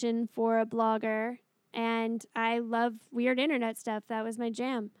submission for a blogger, and I love weird internet stuff. That was my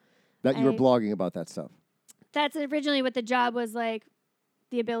jam. That you were I- blogging about that stuff. That's originally what the job was like,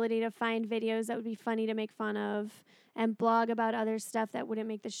 the ability to find videos that would be funny to make fun of and blog about other stuff that wouldn't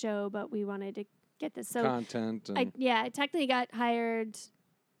make the show, but we wanted to get this. So Content. And I technically got hired.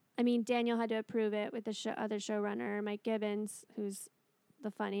 I mean, Daniel had to approve it with the other showrunner, Mike Gibbons, who's the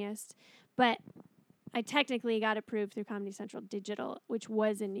funniest. But I technically got approved through Comedy Central Digital, which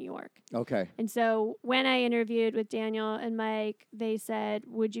was in New York. Okay. And so when I interviewed with Daniel and Mike, they said,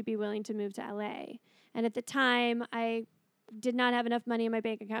 would you be willing to move to LA? And at the time, I did not have enough money in my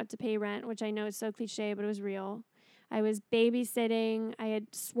bank account to pay rent, which I know is so cliche, but it was real. I was babysitting. I had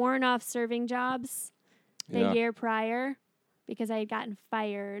sworn off serving jobs the year prior because I had gotten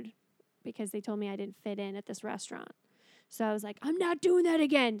fired because they told me I didn't fit in at this restaurant. So I was like, I'm not doing that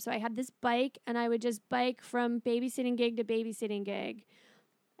again. So I had this bike, and I would just bike from babysitting gig to babysitting gig.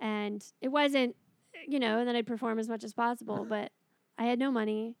 And it wasn't, and then I'd perform as much as possible, but I had no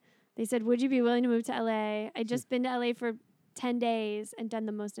money. They said, would you be willing to move to LA? I'd just been to LA for 10 days and done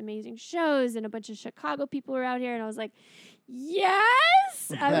the most amazing shows, and a bunch of Chicago people were out here, and I was like,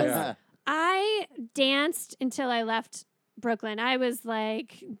 yes! I danced until I left Brooklyn. I was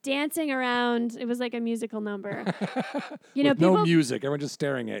like dancing around. It was like a musical number. With no music. Everyone just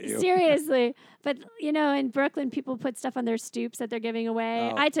staring at you. Seriously. But, in Brooklyn, people put stuff on their stoops that they're giving away.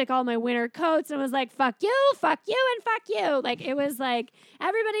 Oh. I took all my winter coats and was like, fuck you, and fuck you. Like, it was like,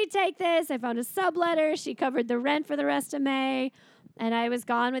 everybody take this. I found a subletter. She covered the rent for the rest of May. And I was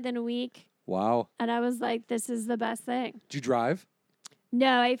gone within a week. Wow. And I was like, this is the best thing. Did you drive?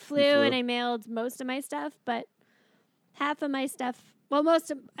 No, I flew and I mailed most of my stuff, but half of my stuff, all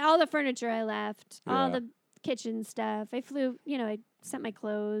the furniture I left, all the kitchen stuff. I flew, I sent my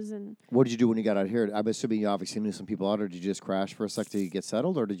clothes and. What did you do when you got out here? I'm assuming you obviously knew some people out, or did you just crash for a sec till you get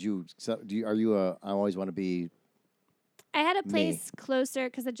settled, or did you? I always want to be. I had a place closer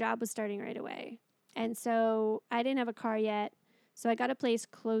because the job was starting right away, and so I didn't have a car yet. So I got a place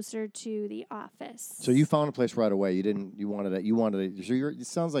closer to the office. So you found a place right away. You didn't. You wanted it. You wanted it. So it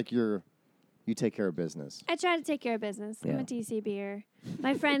sounds like you take care of business. I try to take care of business. I'm a TCBer.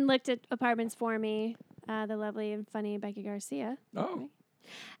 My friend looked at apartments for me. The lovely and funny Becky Garcia. Oh. Right?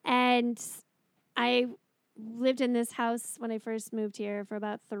 And I lived in this house when I first moved here for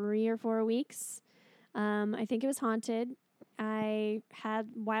about 3 or 4 weeks. I think it was haunted. I had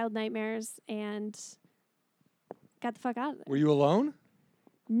wild nightmares and got the fuck out of there. Were you alone?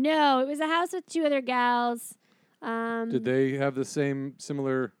 No, it was a house with 2 other gals. Did they have the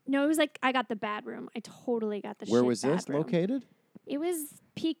similar? No, it was like I got the bad room. I totally got the Where shit was this bad room. located? It was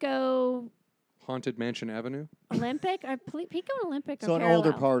Pico Haunted Mansion Avenue? Olympic or Pico and Olympic. So or an Parallel.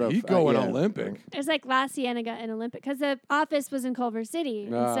 older part of Pico and Olympic. It was like La Cienega and Olympic because the office was in Culver City.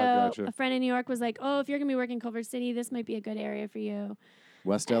 And so gotcha. a friend in New York was like, "Oh, if you're gonna be working in Culver City, this might be a good area for you."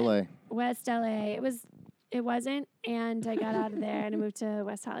 West LA. West LA. It wasn't, and I got out of there and I moved to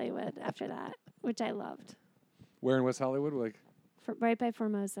West Hollywood after that, which I loved. Where in West Hollywood? Right by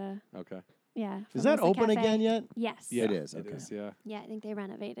Formosa. Okay. Yeah. Is that Formosa open Cafe. again yet? Yes. Yeah, It is, okay. It is, yeah. Yeah, I think they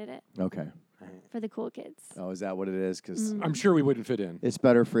renovated it Okay. for the cool kids. Oh, is that what it is? Because I'm sure we wouldn't fit in. it's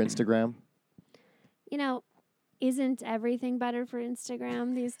better for Instagram. Isn't everything better for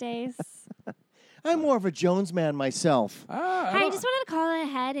Instagram these days? I'm more of a Jones man myself. I just wanted to call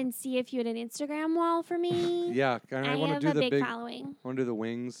ahead and see if you had an Instagram wall for me. Yeah, I want to have do a the big following. I want to do the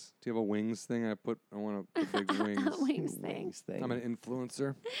wings. Do you have a wings thing? I want a big wings. Wings thing. thing. I'm an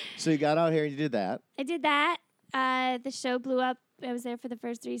influencer. So you got out here and you did that. I did that. The show blew up. I was there for the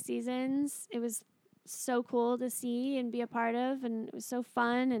first 3 seasons. It was so cool to see and be a part of, and it was so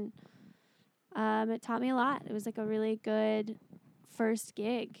fun, and it taught me a lot. It was like a really good first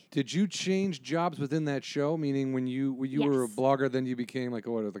gig. Did you change jobs within that show? Meaning, when you were a Yes. blogger, then you became like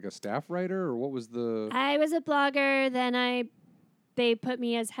a staff writer, or what was the? I was a blogger. Then they put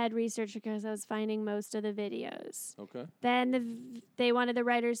me as head researcher because I was finding most of the videos. Okay. Then they wanted the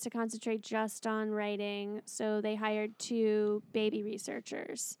writers to concentrate just on writing, so they hired 2 baby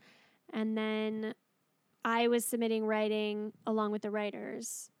researchers. And then I was submitting writing along with the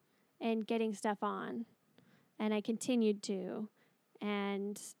writers and getting stuff on. And I continued to.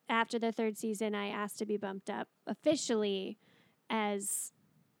 And after the 3rd season, I asked to be bumped up officially as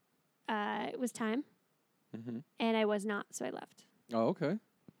it was time. Mm-hmm. And I was not, so I left. Oh, okay.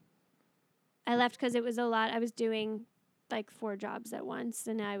 I left because it was a lot. I was doing like 4 jobs at once,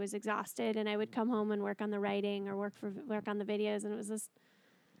 and I was exhausted. And I would come home and work on the writing or work on the videos, and it was just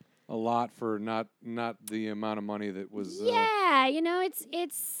A lot for not the amount of money that was. yeah.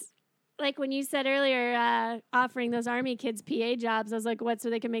 It's like when you said earlier, offering those Army kids PA jobs. I was like, what? So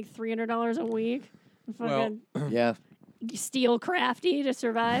they can make $300 a week? Well, Fucking Yeah. steal crafty to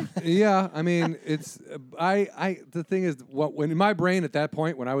survive. Yeah, I mean, it's the thing is, when in my brain at that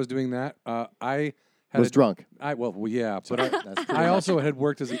point when I was doing that, I had Drunk. Yeah, but That's pretty I much- also had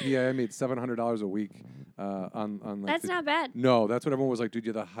worked as a PA. I made $700 a week on like That's not bad. No, that's what everyone was like. Dude,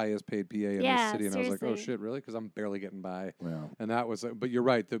 you're the highest paid PA in Yeah, the city, and I was like, oh seriously. shit, really? Because I'm barely getting by. Well, And that was, but you're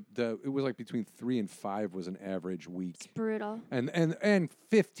right. It was like between 3 and 5 was an average week, Brutal. and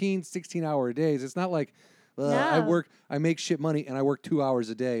 15, 16-hour days. It's not like No. I make shit money, and I work 2 hours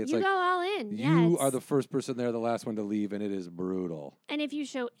a day. It's You like go all in. you Yeah, are the first person there, the last one to leave, and it is brutal. and if you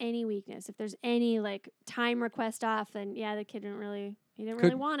show any weakness, if there's any like time request off, then yeah, the kid didn't really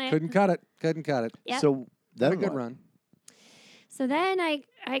want it. Couldn't cut it. Couldn't cut it. Yep. so Had that a good run. So then I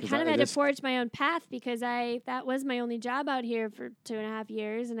 'Cause kind of I had to just- forge my own path because that was my only job out here for 2.5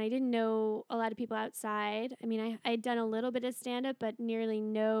 years, and I didn't know a lot of people outside. I mean, I'd done a little bit of stand up, but nearly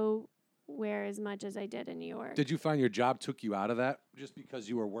nowhere as much as I did in New York. Did you find your job took you out of that just because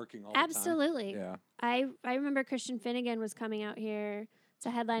you were working all the time? Absolutely. Yeah. I remember Christian Finnegan was coming out here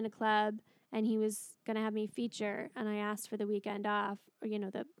to headline a club, and he was going to have me feature, and I asked for the weekend off, or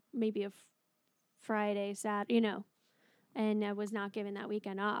maybe a Friday, Saturday, and I was not given that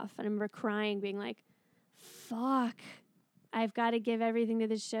weekend off. And I remember crying, being like, "Fuck, I've got to give everything to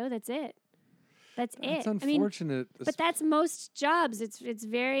this show. That's it. That's It's it." unfortunate. But that's most jobs. It's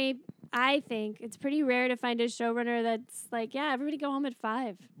very. I think it's pretty rare to find a showrunner that's like, yeah, everybody go home at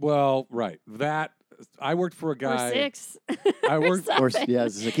 5 well, right. That I worked for a guy. or 6. I worked Or something. yeah,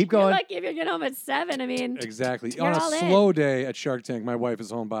 so keep You're going. lucky if you get home at 7. I mean, exactly You're on a all in. slow day at Shark Tank. My wife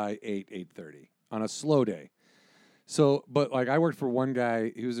is home by 8:30 on a slow day. So, but like I worked for one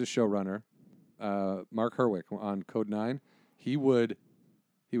guy. He was a showrunner, Mark Herwick on Code 9. He would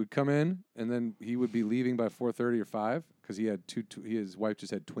come in and then he would be leaving by 4:30 or 5 because he had his wife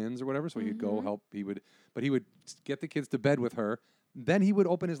just had twins or whatever. So he'd go help. He would get the kids to bed with her. Then he would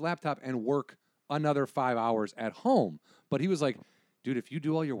open his laptop and work another 5 hours at home. But he was like, dude, if you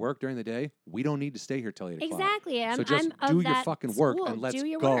do all your work during the day, we don't need to stay here till 8 o'clock. exactly. So just I'm do of your that fucking work school. and let's Do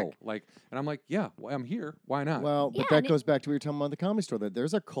your go. work. Like, and I'm like, yeah, well, I'm here. Why not? Well, but Yeah, that and goes back to what you were talking about at the Comedy Store. That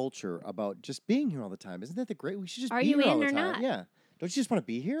there's a culture about just being here all the time. Isn't that the great? We should just Are be you here all in the or time. not? Yeah. Don't you just want to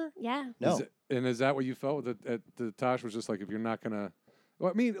be here? Yeah. No. Is that what you felt at the Tosh was just like, if you're not gonna,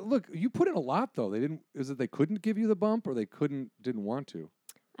 well, I mean, look, you put in a lot though. They didn't. Is it they couldn't give you the bump or they didn't want to?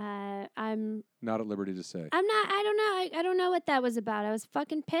 I'm Not at liberty to say. not. I don't know. I don't know what that was about. I was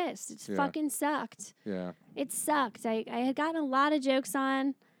fucking pissed. It Yeah. fucking sucked. Yeah. It sucked. I had gotten a lot of jokes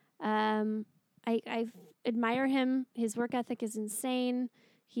on. I admire him. His work ethic is insane.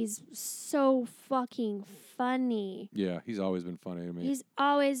 He's so fucking funny. Yeah. He's always been funny to me. He's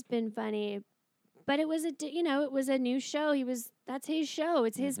always been funny. But it was it was a new show. That's his show.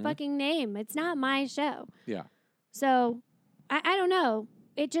 It's his fucking name. It's not my show. Yeah. So I don't know.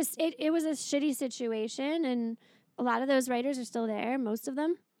 It was a shitty situation, and a lot of those writers are still there, most of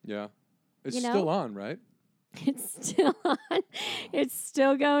them. Yeah. It's You know? still on, right? It's still on. It's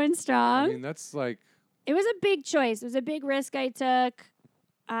still going I strong. mean, that's like, It was a big choice. It was a big risk I took.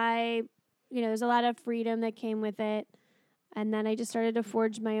 There's a lot of freedom that came with it. And then I just started to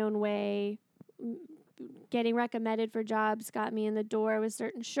forge my own way. Getting recommended for jobs got me in the door with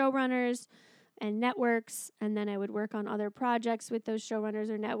certain showrunners and networks. And then I would work on other projects with those showrunners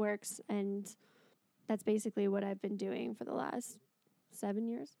or networks. And that's basically what I've been doing for the last 7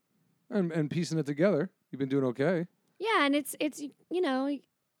 years. and piecing it together. You've been doing okay. Yeah, and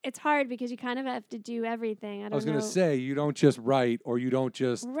it's hard because you kind of have to do everything. I was going to say, you don't just write or you don't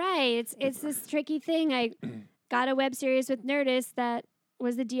just. Right. It's this tricky thing. I got a web series with Nerdist that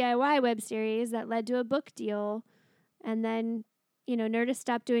was the DIY web series that led to a book deal. And then, Nerdist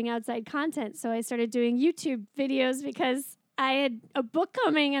stopped doing outside content. So I started doing YouTube videos because I had a book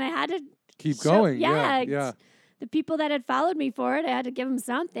coming and I had to Keep going. Yeah. Yeah. The people that had followed me for it, I had to give them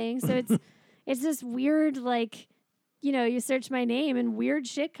something. So it's this weird, like, you search my name and weird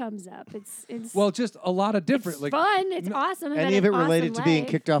shit comes up. It's Well, just a lot of different. it's fun. It's awesome. I've Any had of it an related awesome to being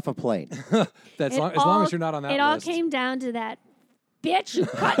life. kicked off a plane? As It long all- as you're not on that It all list. came down to that bitch who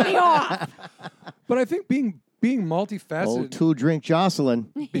cut me off. But I think being multifaceted. Oh, 2-drink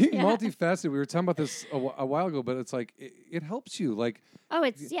Jocelyn. Being Yeah. multifaceted, we were talking about this a while ago, but it's like it helps you. Like Oh,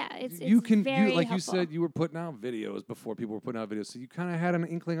 it's you can, very like helpful. you said, you were putting out videos before people were putting out videos, so you kind of had an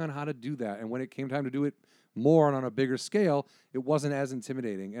inkling on how to do that. And when it came time to do it more and on a bigger scale, it wasn't as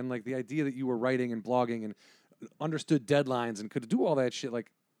intimidating. And like the idea that you were writing and blogging and understood deadlines and could do all that shit,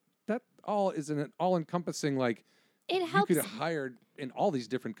 like that all is an all-encompassing. Like It you helps. could have hired in all these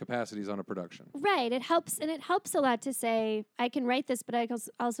different capacities on a production. Right. It helps, and it helps a lot to say, I can write this, but I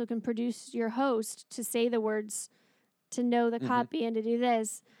also can produce your host to say the words, to know the copy, and to do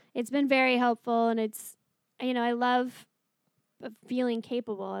this. It's been very helpful, and it's, I love feeling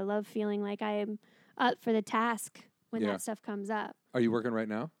capable. I love feeling like I am up for the task when Yeah. that stuff comes up. Are you working right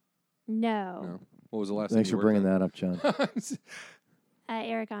now? No. No. What was the last? Thanks thing for bringing that up, John. that.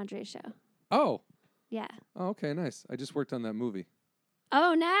 Eric Andre's show. Oh. Yeah. Oh, okay, nice. I just worked on that movie.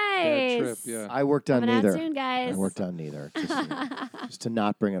 Oh, Bad nice. Trip, yeah. I worked on Coming out neither. soon, guys. I worked on neither. Just to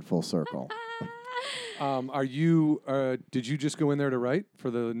not bring it full circle. Are you? Did you just go in there to write for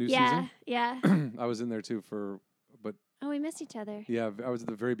the new Yeah. season? I was in there too but Oh, we missed each other. yeah, I was at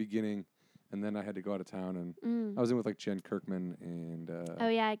the very beginning, and then I had to go out of town, and I was in with like Jen Kirkman and Oh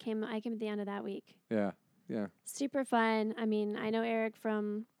yeah, I came at the end of that week. yeah, Yeah. Super fun. I mean, I know Eric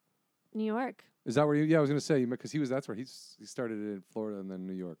from New York. Is that where you? Yeah, I was gonna say because that's where he started in Florida and then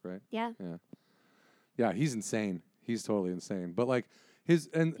New York, right? Yeah. Yeah. Yeah, he's insane. He's totally insane. But like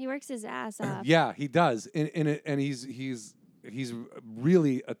he works his ass off. yeah, he does. And he's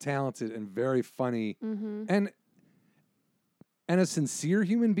really a talented and very funny and a sincere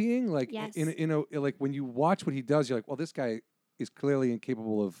human being. Like Yes. like when you watch what he does, you're like, well, this guy is clearly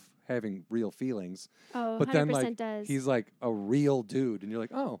incapable of having real feelings. Oh, but 100% then like does. he's like a real dude, and you're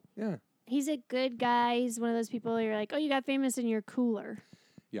like, oh yeah. He's a good guy. He's one of those people you're like, oh, you got famous and you're cooler.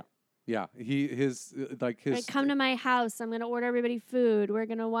 Yeah, his Like, come to my house. I'm going to order everybody food. We're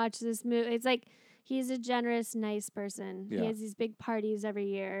going to watch this movie. It's like he's a generous, nice person. Yeah. He has these big parties every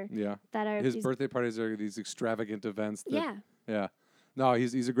year. Yeah. That are His birthday parties are these extravagant events. Yeah. Yeah. No,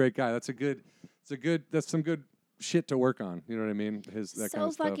 he's a great guy. That's some good shit to work on. You know what I mean? That kind of stuff.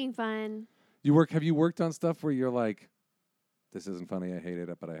 So fucking fun. Have you worked on stuff where you're like, this isn't funny, I hated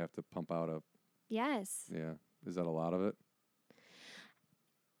it, but I have to pump out Yes. yeah. Is that a lot of it?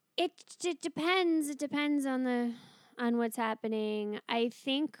 It depends. It depends on what's happening. I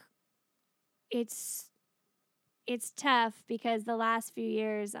think it's tough because the last few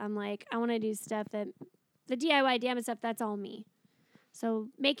years I'm like, I want to do stuff that the DIY damage stuff, that's all me. So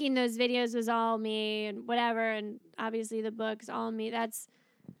making those videos was all me and whatever, and obviously the book's all me. A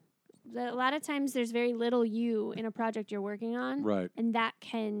lot of times there's very little you in a project you're working on. Right. And that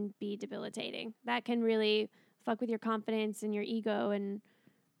can be debilitating. That can really fuck with your confidence and your ego and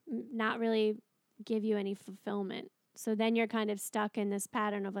not really give you any fulfillment. So then you're kind of stuck in this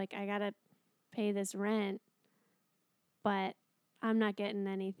pattern of like, I got to pay this rent, but I'm not getting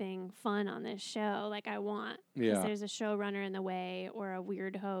anything fun on this show like I want. Because there's a showrunner in the way or a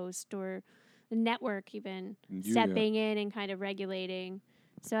weird host or the network even stepping in and kind of regulating.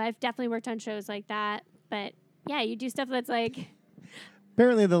 So I've definitely worked on shows like that. But yeah, you do stuff that's like...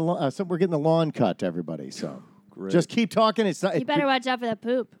 Apparently so we're getting the lawn cut to everybody, so... Great. Just keep talking. It's not. You better watch out for the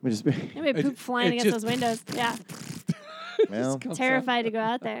poop. Maybe poop flying against those windows. Yeah. Well, terrified to go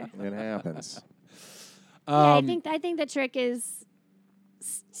out there. It happens. Yeah, I think the trick is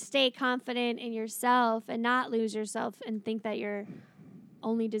stay confident in yourself and not lose yourself and think that you're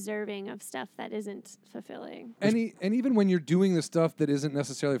only deserving of stuff that isn't fulfilling. And even when you're doing the stuff that isn't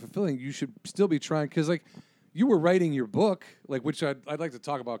necessarily fulfilling, you should still be trying because like you were writing your book, like which I'd like to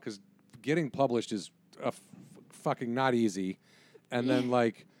talk about because getting published is fucking not easy, and then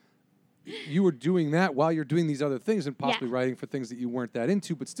like you were doing that while you're doing these other things and possibly writing for things that you weren't that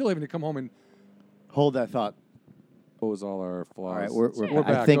into, but still having to come home and hold that thought. Expose all our flaws. All right, we're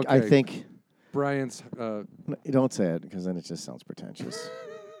back. I think Brian's. Don't say it because then it just sounds pretentious.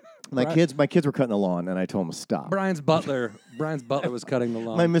 My kids were cutting the lawn, and I told them to stop. Brian's butler was cutting the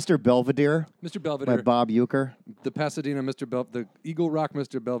lawn. My Mr. Belvedere. Mr. Belvedere. My Bob Euchre. The Pasadena the Eagle Rock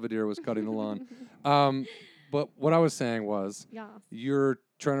Mr. Belvedere was cutting the lawn. But what I was saying was, you're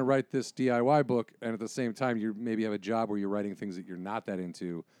trying to write this DIY book, and at the same time, you maybe have a job where you're writing things that you're not that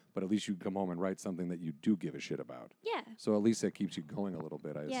into, but at least you come home and write something that you do give a shit about. Yeah. So at least that keeps you going a little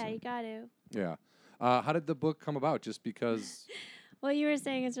bit, I assume. You got to. Yeah. How did the book come about? Just because... Well, you were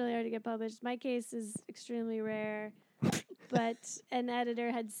saying it's really hard to get published. My case is extremely rare, but an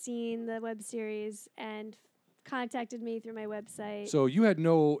editor had seen the web series and contacted me through my website. So you had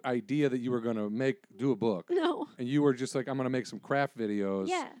no idea that you were going to do a book. No. And you were just like, I'm going to make some craft videos.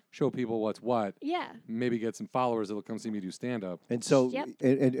 Yeah. Show people what's what. Yeah. Maybe get some followers that'll come see me do stand-up. And so,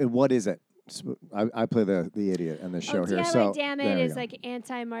 and what is it? I play the idiot in this show here. DIY So Damn It is like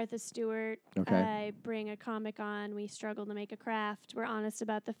anti-Martha Stewart. Okay. I bring a comic on. We struggle to make a craft. We're honest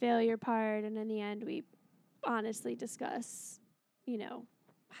about the failure part. And in the end, we honestly discuss,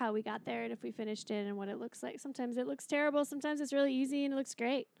 how we got there and if we finished it and what it looks like. Sometimes it looks terrible. Sometimes it's really easy and it looks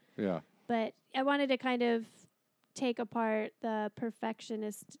great. Yeah. But I wanted to kind of take apart the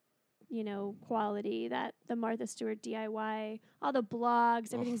perfectionist, quality that the Martha Stewart DIY, all the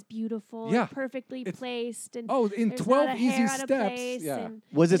blogs, everything's beautiful, perfectly placed, and in 12 easy steps. Yeah.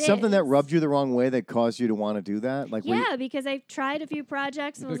 Was it something that rubbed you the wrong way that caused you to want to do that? Like, because I tried a few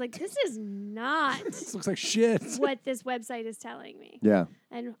projects and was like, this is not. This looks like shit. What this website is telling me. Yeah.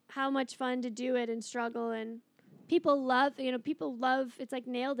 And how much fun to do it and struggle and. People love, it's like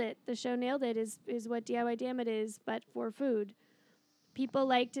Nailed It. The show Nailed It is what DIY Damn It is, but for food. People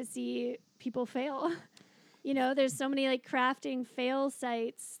like to see people fail. There's so many like crafting fail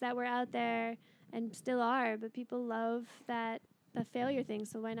sites that were out there and still are, but people love that a failure thing.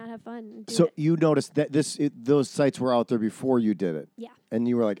 So why not have fun? And do So it? you noticed that those sites were out there before you did it. Yeah. And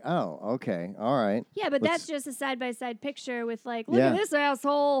you were like, oh, okay, all right. Yeah, but Let's- that's just a side-by-side picture with like, look Yeah. at this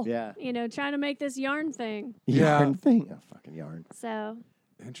asshole. Yeah. You know, trying to make this yarn thing. Yeah. Yarn thing. Oh, fucking yarn. So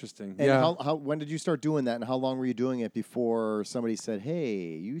Interesting. And yeah. how when did you start doing that, and how long were you doing it before somebody said,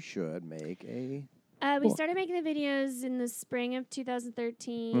 hey, you should make a... we Cool. started making the videos in the spring of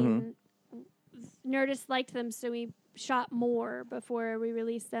 2013. Mm-hmm. Nerdist liked them, so we shot more before we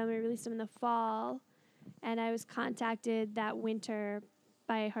released them. We released them in the fall, and I was contacted that winter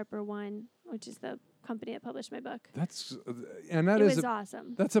by Harper One, which is the company that published my book. That's and that It is was a,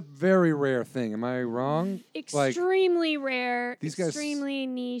 awesome. that's a very rare thing. Am I wrong? Like Extremely rare, these guys- extremely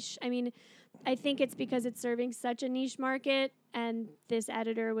niche. I mean, I think it's because it's serving such a niche market, and this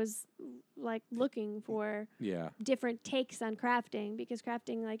editor was like looking for yeah. different takes on crafting, because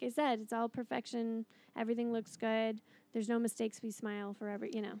crafting, like I said, it's all perfection. Everything looks good. There's no mistakes. We smile forever,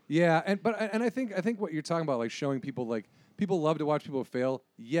 you know. Yeah, and I think what you're talking about, like showing people, like people love to watch people fail.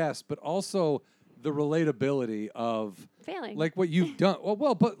 Yes, but also the relatability of Failing. like what you've done.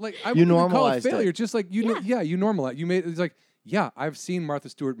 Well, but like I You wouldn't even call it normalized it. failure. Just like you, Yeah. you normalize. You made it's like I've seen Martha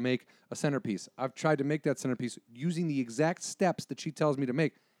Stewart make a centerpiece. I've tried to make that centerpiece using the exact steps that she tells me to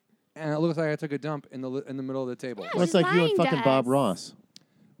make, and it looks like I took a dump in the middle of the table. Yeah. Well, it's She's like you and lying to fucking Bob us. Ross.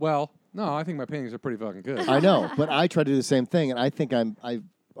 Well, no, I think my paintings are pretty fucking good. I know, but I try to do the same thing, and I think I'm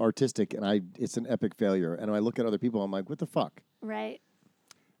artistic, and it's an epic failure. And when I look at other people, I'm like, what the fuck? Right.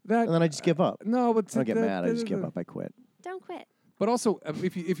 That And then I just give up. no, but I don't get mad. I just give up. I quit. Don't quit. But also,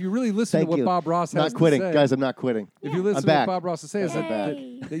 if you really listen Thank to what you. Bob Ross has Not quitting, to say, guys. I'm not quitting. if you Yeah. listen I'm to back. what Bob Ross has to say, is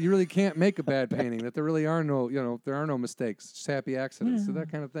Yay. that you really can't make a bad painting. That there really are there are no mistakes, just happy accidents, so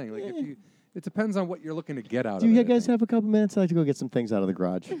that kind of thing. Like it depends on what you're looking to get out Do of you it. I guys think. have a couple minutes? I'd like to go get some things out of the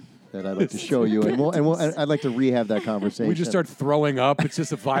garage that I'd like to show you, and I'd like to rehab that conversation. We just start throwing up. It's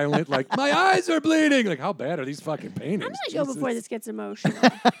just a violent, like my eyes are bleeding. Like how bad are these fucking paintings? I'm gonna go before this gets emotional.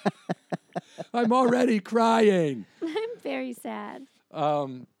 I'm already crying. I'm very sad.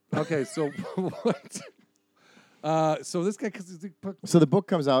 Okay, so what? So this guy, So the book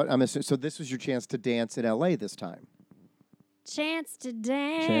comes out. So this was your chance to dance in L.A. this time. Chance to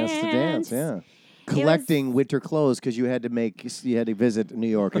dance. Chance to dance, yeah. Collecting winter clothes because you had to visit New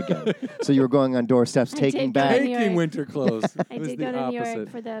York again. So you were going on doorsteps, I taking did go back. to New York. taking winter clothes. I It was did the go to New York opposite.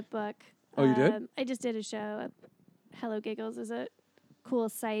 for the book. Oh, you did? I just did a show. Hello Giggles is a cool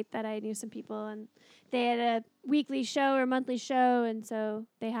site that I knew some people, and they had a weekly show or monthly show, and so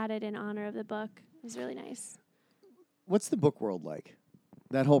they had it in honor of the book. It was really nice. What's the book world like?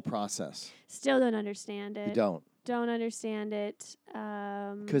 That whole process. Still don't understand it. You don't. Don't understand it.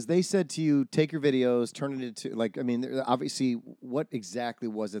 Because they said to you, take your videos, turn it into, like, I mean, obviously, what exactly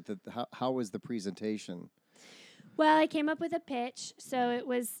was it how was the presentation? Well, I came up with a pitch, so it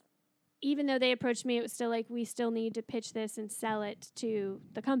was, even though they approached me, it was still like, we still need to pitch this and sell it to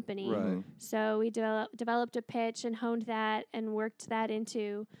the company. Right. So we developed a pitch and honed that and worked that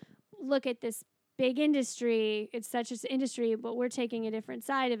into, look at this big industry. It's such an industry, but we're taking a different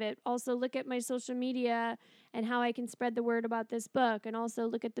side of it. Also, look at my social media and how I can spread the word about this book, and also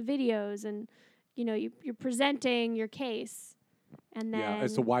look at the videos, and you're presenting your case, and then Yeah,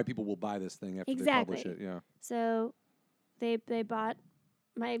 as to why people will buy this thing after Exactly. they publish it. Yeah. so they bought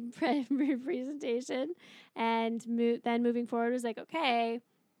my presentation, and then moving forward was like, okay,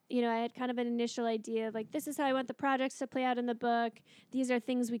 I had kind of an initial idea of like, this is how I want the projects to play out in the book. These are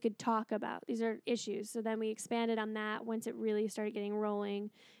things we could talk about. These are issues. So then we expanded on that once it really started getting rolling,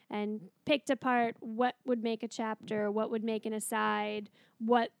 and picked apart what would make a chapter, what would make an aside,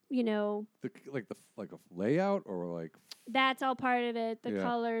 what, Like a layout or like that's all part of it. The Yeah.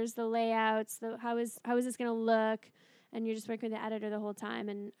 colors, the layouts, how is this going to look? And you're just working with the editor the whole time.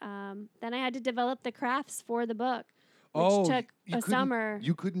 And then I had to develop the crafts for the book, which took you a couldn't- summer.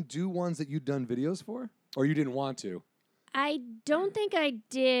 You couldn't do ones that you'd done videos for, or you didn't want to. I don't think I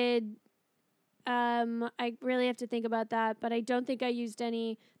did. I really have to think about that, but I don't think I used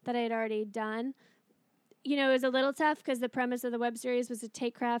any that I had already done. It was a little tough because the premise of the web series was to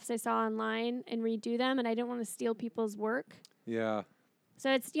take crafts I saw online and redo them, and I didn't want to steal people's work. Yeah.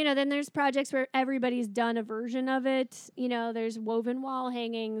 So it's, then there's projects where everybody's done a version of it. There's woven wall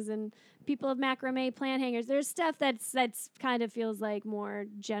hangings, and people have macrame plant hangers. There's stuff that's kind of feels like more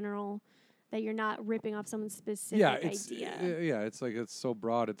general, that you're not ripping off someone's specific idea. Yeah, it's like it's so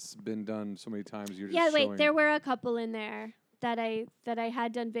broad. It's been done so many times. You're just Yeah, wait, showing. there were a couple in there that I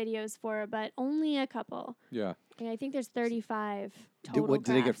had done videos for, but only a couple. Yeah. Yeah, I think there's 35 total Did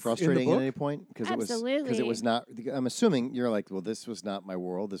it get crafts. frustrating at book? any point? Because it Absolutely. was not. I'm assuming you're like, well, this was not my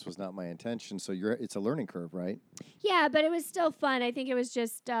world. This was not my intention. So it's a learning curve, right? Yeah, but it was still fun. I think it was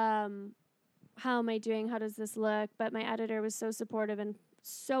just how am I doing? How does this look? But my editor was so supportive and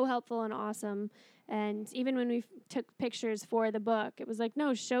so helpful and awesome. And even when we took pictures for the book, it was like,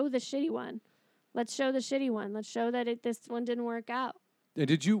 no, show the shitty one. Let's show the shitty one. Let's show that this one didn't work out. And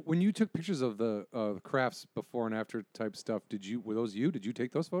when you took pictures of the crafts before and after type stuff, were those you? Did you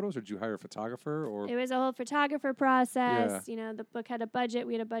take those photos, or did you hire a photographer? Or it was a whole photographer process. You know, the book had a budget.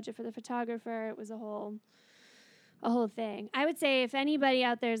 We had a budget for the photographer. It was a whole thing. I would say if anybody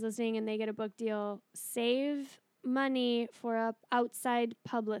out there is listening and they get a book deal, save money for a outside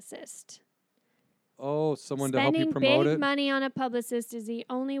publicist. Oh, someone to help you promote Spending big it? money on a publicist is the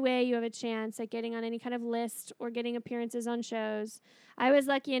only way you have a chance at getting on any kind of list or getting appearances on shows. I was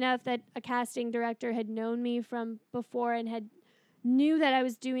lucky enough that a casting director had known me from before and knew that I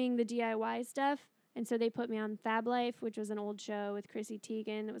was doing the DIY stuff. And so they put me on Fab Life, which was an old show with Chrissy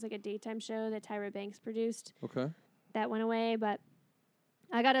Teigen. It was like a daytime show that Tyra Banks produced. Okay. That went away, but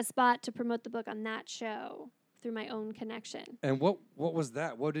I got a spot to promote the book on that show through my own connection. And what was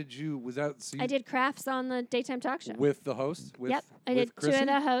that? What did you, was that? So I did crafts on the daytime talk show. With the host? Yep. I did Chrissy? 2 of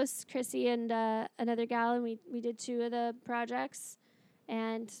the hosts, Chrissy and another gal, and we did 2 of the projects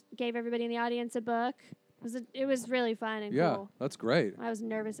and gave everybody in the audience a book. It was really fun and Yeah, cool. that's great. I was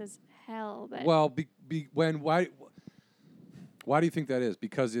nervous as hell, but Well, why do you think that is?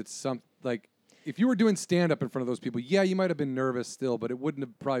 Because it's if you were doing stand-up in front of those people, yeah, you might have been nervous still, but it wouldn't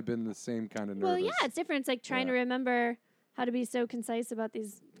have probably been the same kind of nervous. well, yeah, it's different. It's like trying to remember how to be so concise about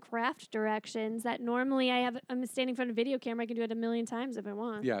these craft directions that normally I'm standing in front of a video camera. I can do it a million times if I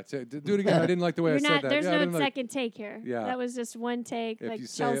want. Yeah, do it again. I didn't like the way I said that. There's Yeah, I no didn't like- second take here. Yeah. That was just one take, If like you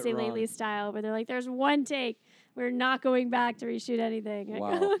say it Chelsea wrong. Lately style, where they're like, "There's one take. We're not going back to reshoot anything." Like,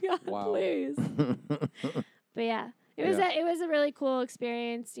 Wow. oh God, Wow. please. But yeah, it was a really cool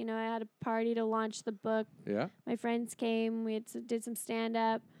experience. You know, I had a party to launch the book. Yeah. My friends came. We did some stand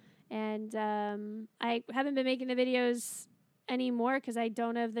up, and I haven't been making the videos anymore because I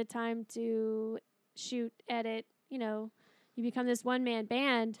don't have the time to shoot, edit. You know, you become this one man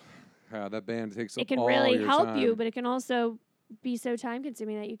band. Yeah, that band takes up It can all really your help time. you, but it can also be so time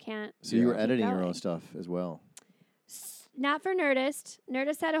consuming that you can't. So you were keep editing your going. own stuff as well. Not for Nerdist.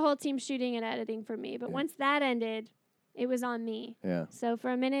 Nerdist had a whole team shooting and editing for me, but once that ended, it was on me. Yeah. So for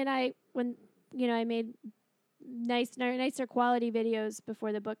a minute, I made nicer quality videos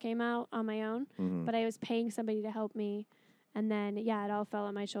before the book came out on my own, but I was paying somebody to help me. And then, it all fell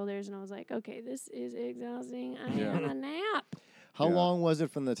on my shoulders, and I was like, okay, this is exhausting. I am a nap. How long was it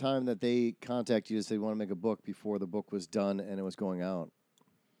from the time that they contacted you to say you want to make a book before the book was done and it was going out?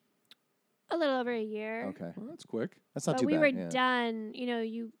 A little over a year. Okay. Well, that's quick. That's not But too we bad. were yeah. done. You know,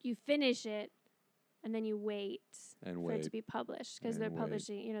 you finish it, and then you wait And for it wait. to be published because And they're wait.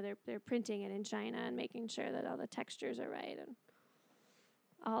 publishing. You know, they're printing it in China and making sure that all the textures are right and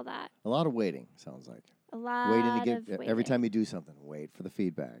all that. A lot of waiting, sounds like. A lot Waiting to of get waiting. every time you do something, wait for the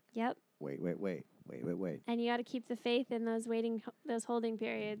feedback. Yep. Wait. And you got to keep the faith in those those holding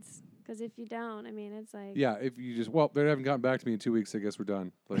periods, because if you don't, I mean, it's like Yeah, if you just, they haven't gotten back to me in 2 weeks, I guess we're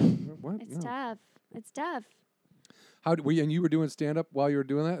done. Like, what? it's No. tough. It's tough. And you were doing stand-up while you were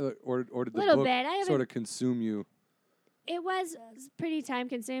doing that? Or did the Little book bit. I haven't- sort of consume you? It was pretty time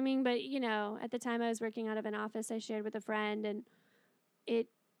consuming, but you know, at the time I was working out of an office I shared with a friend, and it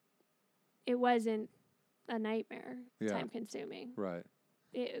wasn't a nightmare. Yeah. Time consuming. Right.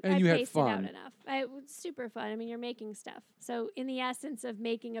 I you had paced fun. it out enough. It was super fun. I mean, you're making stuff. So in the essence of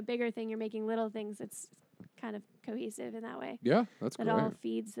making a bigger thing, you're making little things. It's kind of cohesive in that way. Yeah, that's It great. all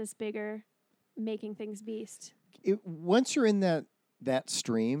feeds this bigger making things beast. Once you're in that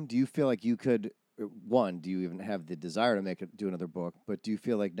stream, do you feel like you could? One, do you even have the desire to do another book? But do you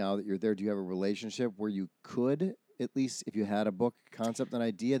feel like now that you're there, do you have a relationship where you could, at least if you had a book concept, an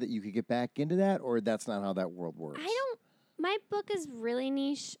idea, that you could get back into that, or that's not how that world works? My book is really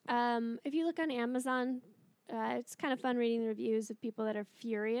niche. If you look on Amazon, it's kind of fun reading the reviews of people that are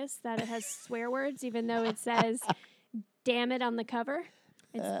furious that it has swear words, even though it says "damn it" on the cover.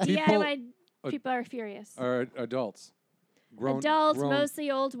 It's DIY. People are furious. Are adults. Adults, grown-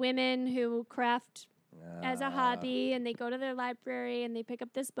 mostly old women who craft as a hobby, and they go to their library and they pick up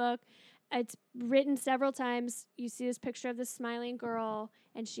this book. It's written several times. You see this picture of this smiling girl,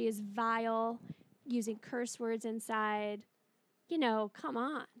 and she is vile, using curse words inside. You know, come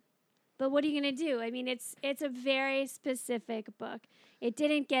on. But what are you going to do? I mean, it's a very specific book. It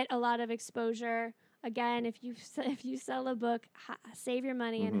didn't get a lot of exposure again, if you sell a book, save your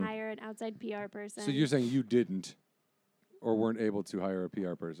money and hire an outside PR person. So you're saying you didn't or weren't able to hire a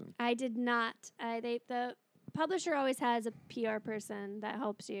PR person? I did not. The publisher always has a PR person that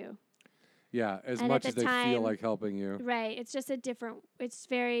helps you. Yeah, as And much at as the they feel time- like helping you. Right. It's just it's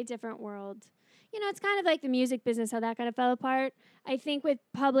very different world. It's kind of like the music business, how that kind of fell apart. I think with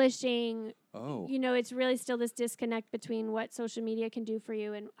publishing, Oh. it's really still this disconnect between what social media can do for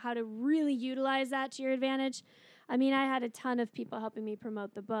you and how to really utilize that to your advantage. I mean, I had a ton of people helping me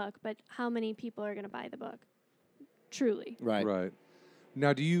promote the book, but how many people are going to buy the book? Truly. Right. Right.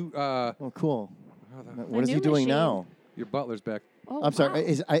 Now, do you... Oh, cool. What is new he doing machine. now? your butler's back. Oh, I'm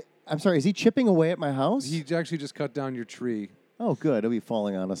sorry. I'm sorry. Is he chipping away at my house? He actually just cut down your tree. Oh, good. He'll be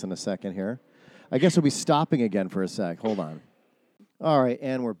falling on us in a second here. I guess he'll be stopping again for a sec. Hold on. All right,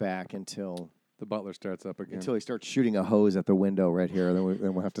 and we're back until The butler starts up again. he starts shooting a hose at the window right here.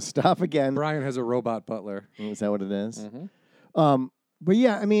 Then we'll have to stop again. Brian has a robot butler. Is that what it is? Mm-hmm. But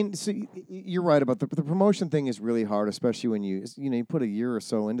yeah, I mean, so you're right about the promotion thing is really hard, especially when you put a year or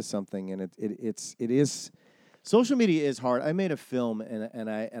so into something, and it is. Social media is hard. I made a film, and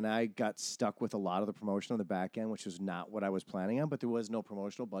I got stuck with a lot of the promotion on the back end, which was not what I was planning on. But there was no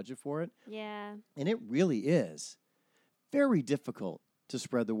promotional budget for it, Yeah. and it really is very difficult to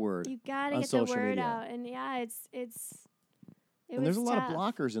spread the word. You got to on get the social word media. out. And yeah, it And there's a was lot tough. of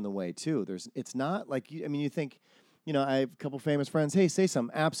blockers in the way too. It's not like you think. I have a couple famous friends. Hey, say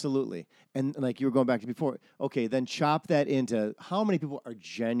something. Absolutely. And like you were going back to before. Okay, then chop that into how many people are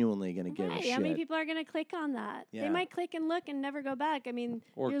genuinely going to give a Right. shit. How many people are going to click on that? Yeah. They might click and look and never go back. I mean,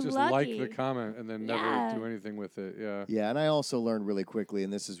 Or you're just lucky. like the comment and then Yeah. never do anything with it. Yeah. Yeah, and I also learned really quickly,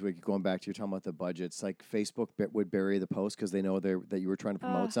 and this is going back to you talking about the budgets. Like Facebook would bury the post because they know that you were trying to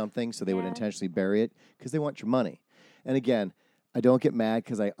promote Ugh, something, so they would yeah. intentionally bury it because they want your money. And again, I don't get mad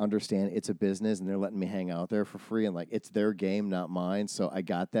because I understand it's a business and they're letting me hang out there for free, and like it's their game, not mine. So I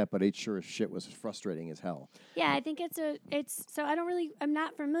got that, but it sure as shit was frustrating as hell. Yeah, I think so I'm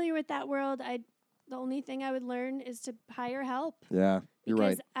not familiar with that world. The only thing I would learn is to hire help. Yeah, you're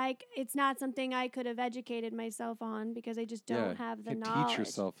right. Because it's not something I could have educated myself on because I just don't have the you can't knowledge. teach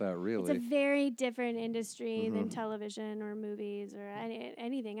yourself that, It's really. a very different industry Mm-hmm. than television or movies or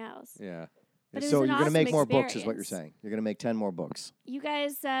anything else. Yeah. But it So was you're an going to make awesome more books, is what you're experience. saying. You're going to make 10 more books. You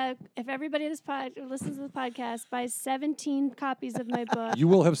guys, if everybody listens to the podcast, buys 17 copies of my book, You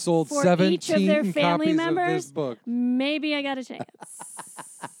will have sold For 17 each of their family copies members? of this book. maybe I got a chance.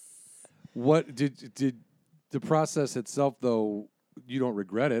 What did the process itself, though, you don't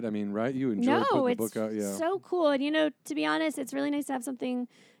regret it? I mean, right? You enjoyed No, putting the it's book out. Yeah. so cool. And, to be honest, it's really nice to have something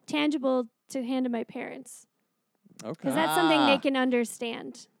tangible to hand to my parents Okay. because that's something they can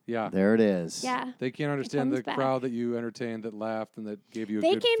understand. Yeah. There it is. Yeah. They can't understand the comes back. crowd that you entertained, that laughed, and that gave you a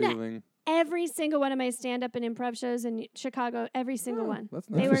They good came to feeling. Every single one of my stand-up and improv shows in Chicago, every single one. That's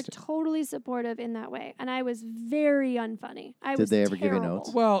They nice. were totally supportive in that way. And I was very unfunny. I was they ever give you terrible.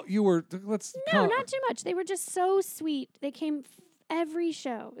 notes? Well, you were. Let's. No, count- not too much. They were just so sweet. They came every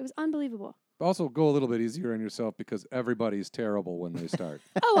show. It was unbelievable. Also, go a little bit easier on yourself because everybody's terrible when they start.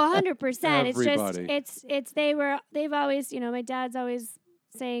 Oh, 100%. Everybody. They've always, my dad's always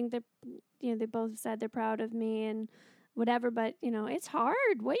saying that, they both said they're proud of me and whatever, but, it's hard.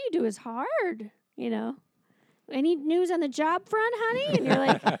 What you do is hard, Any news on the job front, honey? And you're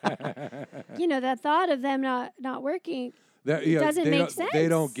like, that thought of them not working. That doesn't they make don't, They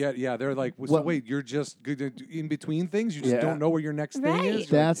don't sense. get. Yeah, they're like, so Well- wait, you're just good in between things. You just Yeah. don't know where your next thing Right. is.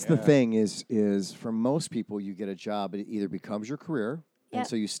 That's the Yeah. thing is for most people, you get a job, it either becomes your career, and Yep.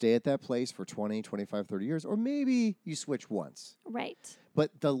 so you stay at that place for 20, 25, 30 years, or maybe you switch once. Right.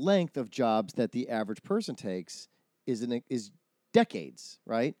 But the length of jobs that the average person takes is decades,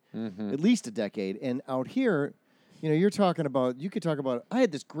 right? Mhm. At least a decade. And out here, you could talk about, I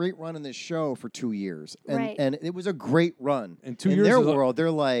had this great run in this show for 2 years. And, Right. and it was a great run. And 2 in years their is a- world, they're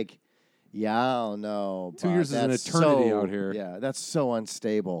like, yeah, I don't know. 2 Bob, years is an that's eternity so- out here. Yeah, that's so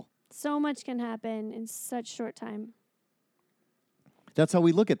unstable. So much can happen in such short time. That's how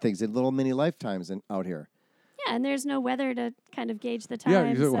we look at things in little mini lifetimes out here. Yeah, and there's no weather to kind of gauge the time. Yeah,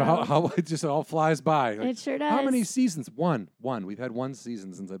 you so said, how it just all flies by. Like, it sure does. how many seasons? One. We've had one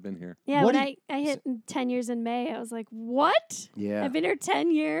season since I've been here. Yeah, What when do I hit 10 years in May, I was like, what? Yeah. I've been here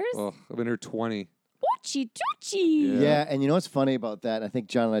 10 years? Oh, I've been here 20. Oochie doochie. Yeah. Yeah, and you know what's funny about that? I think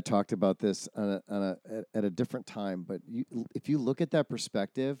John and I talked about this at a different time. But if you look at that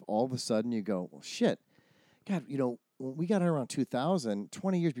perspective, all of a sudden you go, well, shit. God, when we got here around 2000,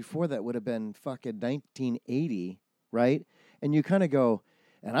 20 years before that would have been fucking 1980, right? And you kind of go,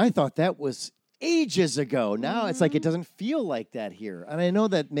 and I thought that was ages ago. Now it's like it doesn't feel like that here. And I know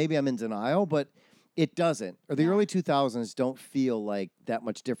that maybe I'm in denial, but It doesn't. Or the early 2000s don't feel like that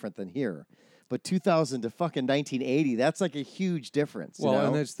much different than here. But 2000 to fucking 1980, that's like a huge difference. Well, you know?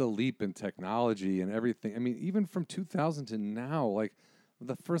 and it's the leap in technology and everything. I mean, even from 2000 to now, like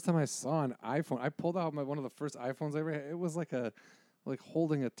the first time I saw an iPhone, I pulled out one of the first iPhones I ever had. It was like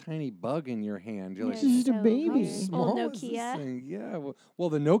holding a tiny bug in your hand. You're like, Yeah, just a baby. Old small is this Nokia. thing? Yeah. Well,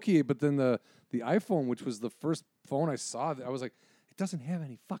 the Nokia, but then the iPhone, which was the first phone I saw, I was like, it doesn't have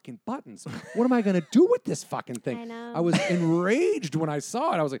any fucking buttons. What am I going to do with this fucking thing? I know. I was enraged when I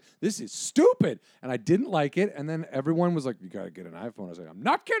saw it. I was like, this is stupid. And I didn't like it. And then everyone was like, you got to get an iPhone. I was like, I'm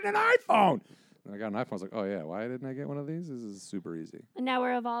not getting an iPhone. And I got an iPhone. I was like, oh, yeah, why didn't I get one of these? This is super easy. And now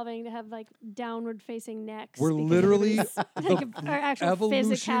we're evolving to have like downward facing necks. We're because literally, like our actual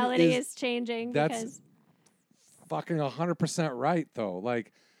evolution physicality is changing. that's Because fucking 100% right, though.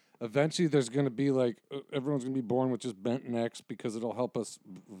 Like, eventually there's going to be like, everyone's going to be born with just bent necks because it'll help us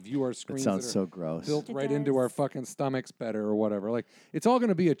view our That screens. sounds that are so gross. built It right into our does. fucking stomachs better or whatever. Like, it's all going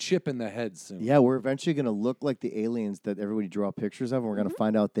to be a chip in the head soon. Yeah, we're eventually going to look like the aliens that everybody draw pictures of, and we're going to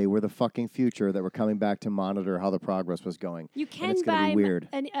find out they were the fucking future that were coming back to monitor how the progress was going. you And can it's gonna buy be weird.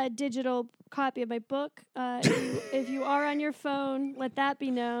 a digital copy of my book. If you are on your phone, let that be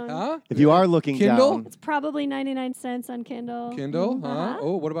known. Huh? If you are looking Kindle? down, It's probably 99 cents on Kindle. Kindle? Huh? Uh-huh.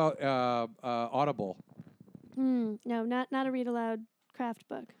 Oh, what about Audible? No, not a read aloud craft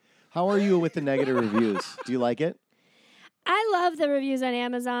book. how are you with the negative reviews? Do you like it? I love the reviews on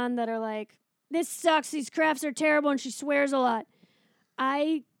Amazon that are like, this sucks, these crafts are terrible, and she swears a lot.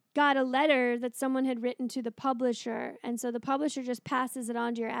 I got a letter that someone had written to the publisher, and so the publisher just passes it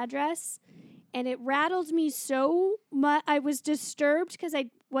on to your address, and it rattled me so much. I was disturbed because I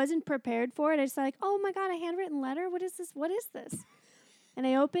wasn't prepared for it. I just like, oh my God, a handwritten letter? What is this? What is this? And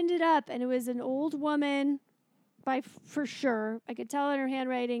I opened it up, and it was an old woman, for sure. I could tell in her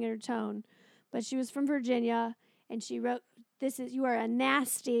handwriting and her tone, but she was from Virginia, and she wrote, you are a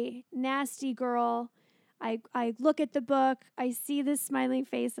nasty, nasty girl. I look at the book, I see this smiling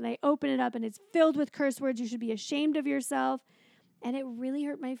face, and I open it up, and it's filled with curse words. You should be ashamed of yourself. And it really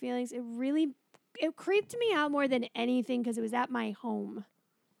hurt my feelings. It creeped me out more than anything because it was at my home.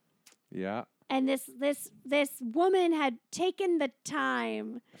 Yeah. And this woman had taken the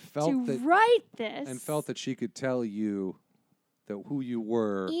time Felt to that, write this. and felt that she could tell you that who you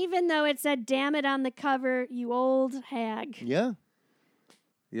were. Even though it said, damn it on the cover, you old hag. Yeah.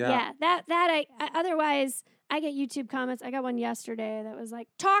 Yeah, I otherwise I get YouTube comments. I got one yesterday that was like,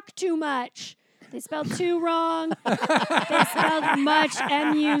 talk too much. They spelled too wrong. They spelled much,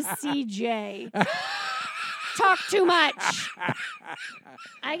 M-U-C-J. Talk too much.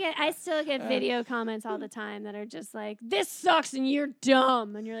 I still get video comments all the time that are just like, this sucks and you're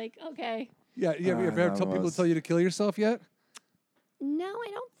dumb. And you're like, okay. Yeah. You ever that tell people was- to tell you to kill yourself yet? No, I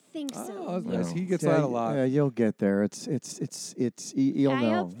don't think so. Oh, that's nice. He gets yeah, that a lot. Yeah, you'll get there. You'll I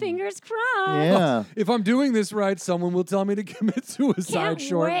know. hope fingers crossed. Yeah. If I'm doing this right, someone will tell me to commit suicide Can't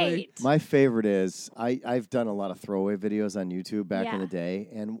shortly. wait. My favorite is I've done a lot of throwaway videos on YouTube back in Yeah. the day,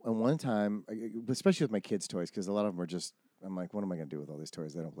 and one time, especially with my kids' toys, because a lot of them are just, I'm like, what am I going to do with all these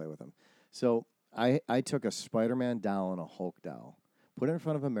toys? They don't play with them. So I took a Spider-Man doll and a Hulk doll, put it in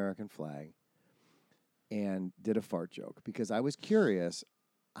front of an American flag, and did a fart joke because I was curious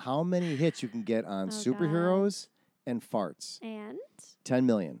how many hits you can get on Oh, superheroes and farts. And 10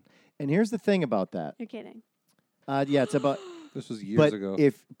 million. And here's the thing about that. you're kidding. Yeah, it's about. This was years But ago.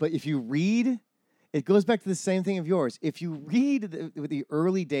 if you read, it goes back to the same thing of yours. If you read the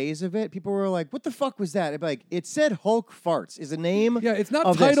early days of it, people were like, "What the fuck was that?" It'd be like, it said Hulk farts is a name. Yeah, it's not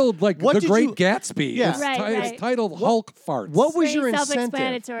of this. titled like What The did Great you- Gatsby. Yeah. It's, Right, right. it's titled Hulk Farts. What was Very your incentive?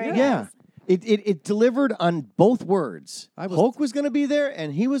 self-explanatory, Yeah. yes. It delivered on both words. I was- Hulk was going to be there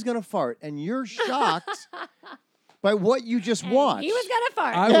and he was going to fart, and you're shocked by what you just And watched. he was gonna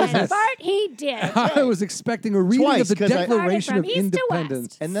fart. I and was- fart he did. I was expecting a reading Twice, of the 'cause I- Declaration of Farted from east to west.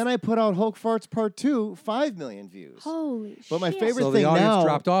 Independence. And then I put out Hulk Farts Part 2, 5 million views. Holy shit. But my favorite So the thing audience now,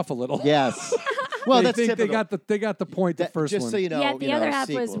 dropped off a little. Yes. Well, they that's think typical. they got the point. The That- first just one. so you know, Yet the you other know, half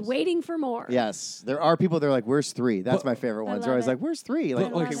sequels. was waiting for more. Yes, there are people. They're like, "Where's 3?" That's my favorite I ones. They're always love like, "Where's 3?"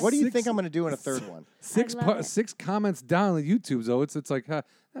 Like, But, like, okay, what do you six- think I'm going to do in a third one? Six love it. six comments down on YouTube, though. It's like, that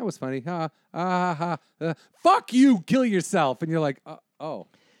was funny. Fuck you, kill yourself. And you're like, oh.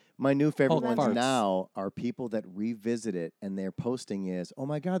 My new favorite Hulk ones farts. now are people that revisit it and their posting is, oh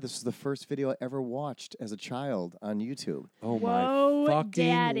my God, this is the first video I ever watched as a child on YouTube. Oh Whoa, my fucking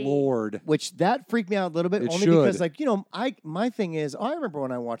daddy. Lord. Which that freaked me out a little bit, It only should. because, like, you know, my thing is, I remember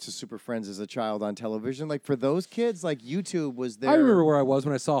when I watched the Super Friends as a child on television. Like, for those kids, like, YouTube was their... I remember where I was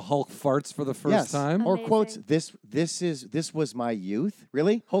when I saw Hulk farts for the first Yes. time. Or Amazing. quotes, this was my youth.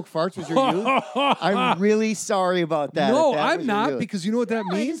 Really? Hulk farts was your youth? I'm really sorry about that. No, if that I'm was your not, youth. because you know what that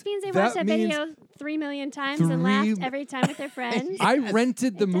No, it means? just means they that watched that means video 3 million times and laughed every time with their friends. I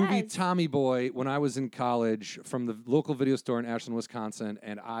rented the It movie does. Tommy Boy when I was in college from the local video store in Ashland, Wisconsin,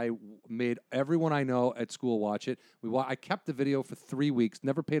 and I made everyone I know at school watch it. I kept the video for 3 weeks,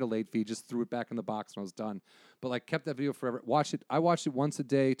 never paid a late fee, just threw it back in the box when I was done. But like kept that video forever. Watched it. I watched it once a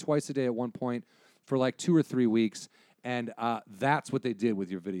day, twice a day at one point for like 2 or 3 weeks, and that's what they did with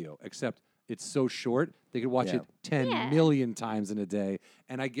your video. Except it's so short, they could watch it 10 million times in a day,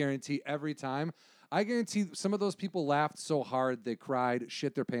 and I guarantee every time. I guarantee some of those people laughed so hard they cried,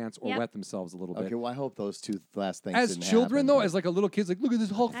 shit their pants, or wet themselves a little bit. Okay, well, I hope those two last things As didn't children, happen, though, but- as like a little kid's like, look at this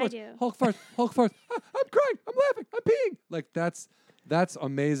Hulk I farts, do. Hulk farts, Hulk farts. I'm crying, I'm laughing, I'm peeing. Like that's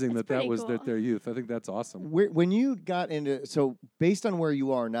amazing That's that pretty was cool. their youth. I think that's awesome. When you got into, so based on where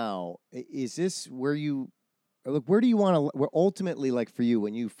you are now, is this where you, look, where do you want to, where ultimately, like for you,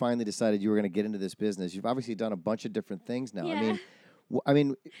 when you finally decided you were going to get into this business, you've obviously done a bunch of different things now. Yeah. I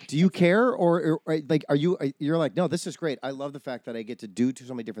mean, do you care, or like, you're like, no, this is great. I love the fact that I get to do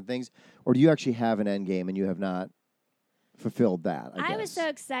so many different things, or do you actually have an end game and you have not fulfilled that? I was guess? so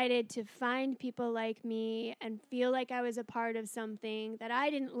excited to find people like me and feel like I was a part of something that I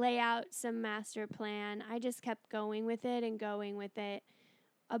didn't lay out some master plan. I just kept going with it and going with it.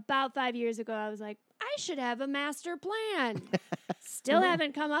 About 5 years ago, I was like, I should have a master plan. Still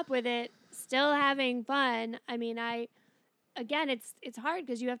haven't come up with it. Still having fun. I mean, again, it's hard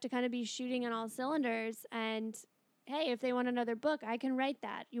because you have to kind of be shooting on all cylinders. And hey, if they want another book, I can write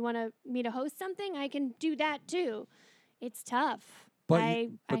that. You want me to host something? I can do that too. It's tough. But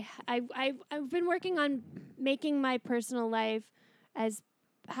I've been working on making my personal life as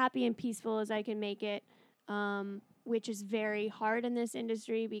happy and peaceful as I can make it, which is very hard in this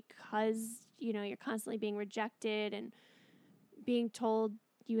industry because you're constantly being rejected and being told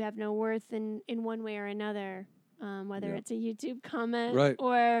you have no worth in one way or another. Whether it's a YouTube comment Right.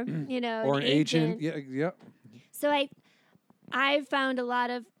 or Or an agent. Yeah. So I've found a lot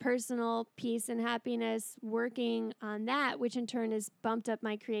of personal peace and happiness working on that, which in turn has bumped up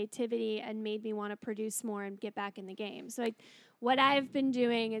my creativity and made me want to produce more and get back in the game. So what I've been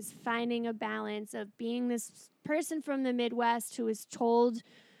doing is finding a balance of being this person from the Midwest who is told,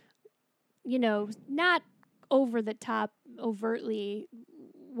 not over the top overtly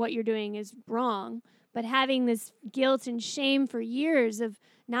what you're doing is wrong, but having this guilt and shame for years of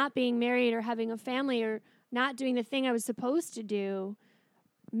not being married or having a family or not doing the thing I was supposed to do,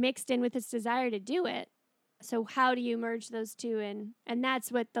 mixed in with this desire to do it. So how do you merge those two in? And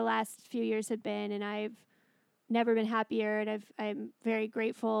that's what the last few years have been, and I've never been happier, and I'm very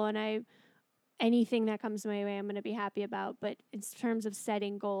grateful, and anything that comes my way I'm going to be happy about. But in terms of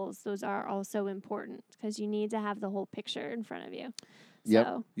setting goals, those are also important because you need to have the whole picture in front of you. Yep.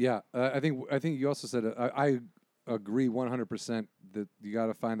 So, Yeah. I think you also said I agree 100% that you got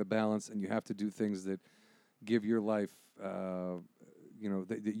to find the balance and you have to do things that give your life, that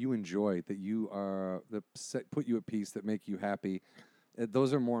you enjoy, that you are put you at peace, that make you happy.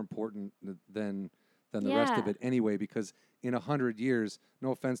 Those are more important than the rest of Yeah. it anyway. Because in 100 years,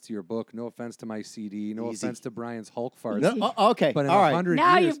 no offense to your book, no offense to my CD, no Easy. offense to Brian's Hulk farts, No, okay, but in all right. 100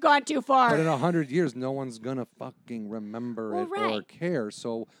 now years, you've gone too far. but in 100 years, no one's gonna fucking remember Well, it or right. care.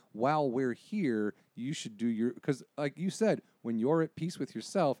 So while we're here, you should do because, like you said, when you're at peace with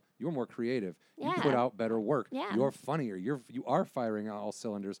yourself, you're more creative. You put Yeah. out better work. Yeah. You're funnier. You are firing on all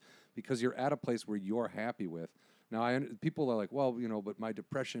cylinders because you're at a place where you're happy with. Now, people are like, well, but my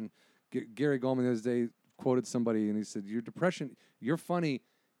depression. Gary Goldman the other day quoted somebody and he said, you're funny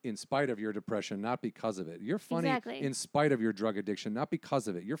in spite of your depression, not because of it. You're funny Exactly. in spite of your drug addiction, not because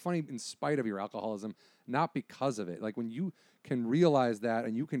of it. You're funny in spite of your alcoholism, not because of it. Like when you can realize that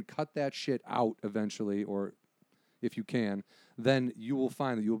and you can cut that shit out eventually, or if you can, then you will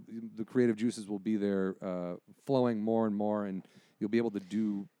find that the creative juices will be there flowing more and more, and you'll be able to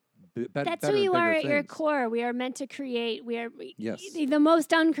do better. That's who you and are bigger at your things. core. We are meant to create. Yes. The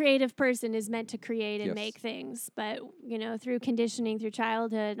most uncreative person is meant to create and Yes. make things. But, through conditioning, through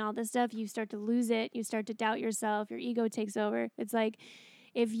childhood and all this stuff, you start to lose it. You start to doubt yourself. Your ego takes over. It's like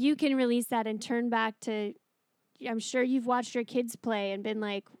if you can release that and turn back to, I'm sure you've watched your kids play and been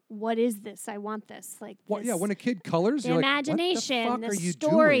like, "What is this? I want this." Like, Well, yeah, this- when a kid colors, the you're imagination, like, what the fuck the are you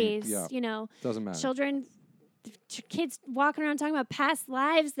stories. doing? Yeah, You know, doesn't matter. children, kids walking around talking about past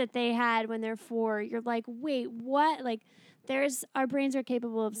lives that they had when they're 4. You're like, wait, what? Like, our brains are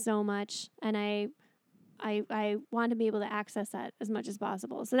capable of so much, and I want to be able to access that as much as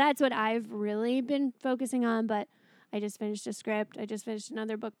possible. So that's what I've really been focusing on. But I just finished a script. I just finished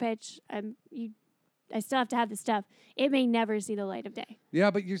another book pitch. I still have to have the stuff. It may never see the light of day.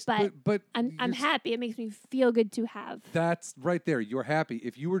 Yeah, but but I'm you're happy. It makes me feel good to have. That's right there. You're happy.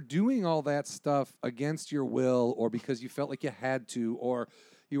 If you were doing all that stuff against your will or because you felt like you had to or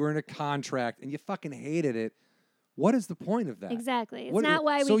you were in a contract and you fucking hated it, what is the point of that? Exactly. It's What- not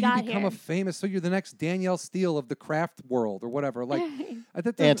why so we got you become here. so you're the next Danielle Steele of the craft world or whatever. Like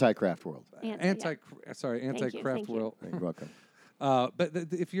Anti-craft world. anti-craft thank you. world. You're welcome. But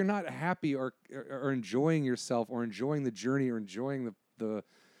if you're not happy or enjoying yourself or enjoying the journey or enjoying the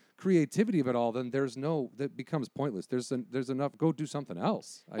creativity of it all, then that becomes pointless. There's enough. Go do something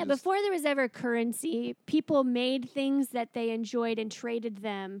else. Before there was ever currency, people made things that they enjoyed and traded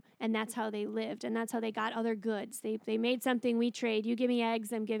them, and that's how they lived, and that's how they got other goods. They made something, we trade. You give me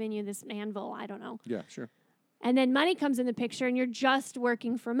eggs, I'm giving you this anvil. I don't know. Yeah, sure. And then money comes in the picture, and you're just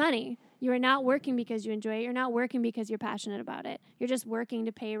working for money. You are not working because you enjoy it. You're not working because you're passionate about it. You're just working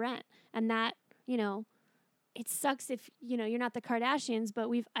to pay rent. And that, it sucks if, you're not the Kardashians, but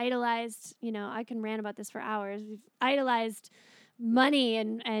we've idolized, I can rant about this for hours. We've idolized money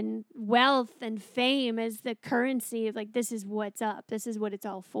and wealth and fame as the currency of like, this is what's up. This is what it's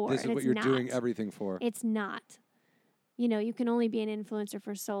all for. This is and what it's you're not. doing everything for. It's not. You can only be an influencer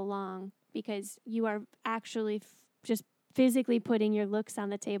for so long because you are actually just physically putting your looks on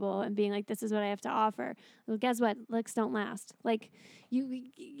the table and being like, this is what I have to offer. Well, guess what? Looks don't last. Like, you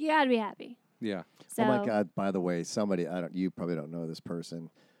gotta be happy. Yeah. So, Oh my God! By the way, somebody you probably don't know this person,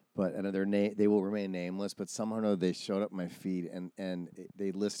 but their name they will remain nameless. But somehow or another they showed up in my feed and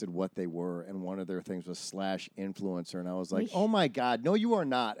they listed what they were, and one of their things was /influencer, and I was like, oh my God, no, you are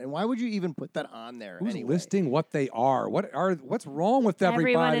not. And why would you even put that on there? Who's anyway? listing what they are? What's wrong with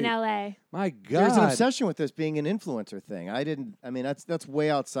everybody? everyone in LA. My God. There's an obsession with this being an influencer thing. That's way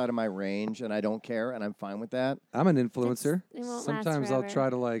outside of my range, and I don't care, and I'm fine with that. I'm an influencer. It won't last Sometimes I'll forever. try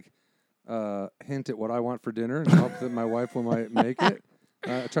to hint at what I want for dinner and hope that my wife will make it.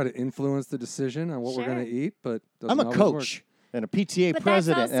 I try to influence the decision on what we're Sure. going to eat, but doesn't I'm a always coach and a PTA But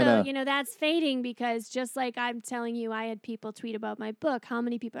president. that's also, and that's fading because just like I'm telling you, I had people tweet about my book. How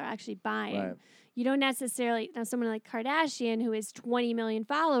many people are actually buying? Right. You don't necessarily, now someone like Kardashian who has 20 million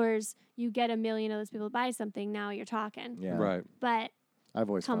followers, you get 1 million of those people to buy something. Now you're talking. yeah, Right. But I've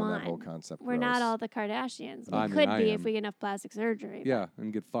always come found on. that whole concept. we're gross. not all the Kardashians. We I mean, could I be am. if we get enough plastic surgery. Yeah,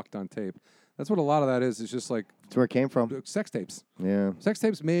 and get fucked on tape. That's what a lot of that is. It's just like That's where it came from. sex tapes. Yeah. Sex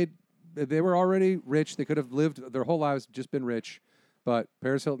tapes they were already rich. They could have lived their whole lives just been rich. But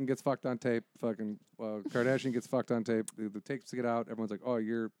Paris Hilton gets fucked on tape. Fucking Kardashian gets fucked on tape. The tapes get out. Everyone's like, "Oh,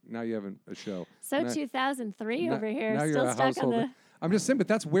 now you have a show." So Now- 2003 now- over here, now you're still a stuck on household. the. I'm just saying, but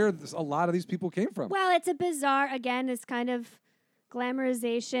that's where a lot of these people came from. Well, it's a bizarre, again, this kind of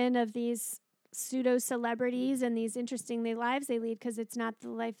glamorization of these pseudo celebrities and these interesting lives they lead because it's not the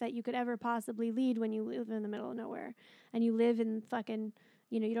life that you could ever possibly lead when you live in the middle of nowhere and you live in fucking,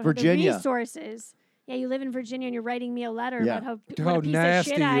 you don't Virginia. have the resources. Yeah, you live in Virginia and you're writing me a letter Yeah. about How what a piece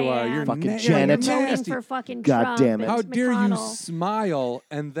nasty of shit I you are. am. You're Fucking na- Janet. you're Voting nasty. for fucking God Trump damn it. and How dare you McConnell. smile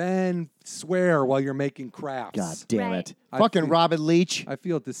and then swear while you're making crafts? God damn Right. it. I Fucking feel- Robin Leach. I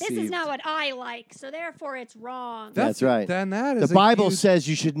feel deceived. This is not what I like, so therefore it's wrong. That's right. Then that The is Bible a huge, says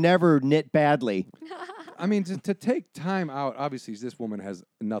you should never knit badly. I mean, to take time out. Obviously, this woman has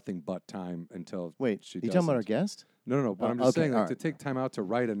nothing but time until Wait, she you talking about our doesn't. guest? No. But Oh, I'm just okay, saying, like, all to right. take time out to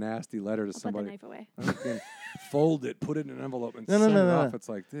write a nasty letter to I'll put the somebody, knife away. fucking fold it, put it in an envelope, and No, send it no. off. It's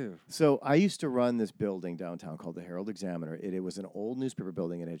like, dude. So I used to run this building downtown called the Herald Examiner. It was an old newspaper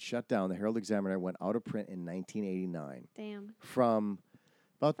building. It had shut down. The Herald Examiner went out of print in 1989. Damn. From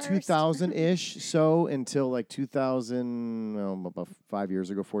about First. 2000-ish so until like 2000, about 4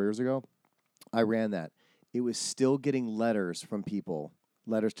 years ago, I ran that. It was still getting letters from people,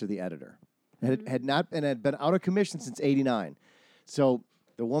 letters to the editor. It had been out of commission since '89. So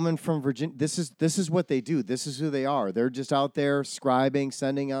the woman from Virginia, this is what they do. This is who they are. They're just out there scribing,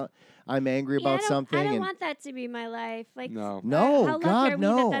 sending out. I'm angry about something. I don't and want that to be my life. Like, No. No, how lucky God, are we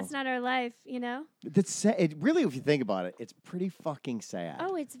no. that that's not our life? that's sad. It really, if you think about it, it's pretty fucking sad.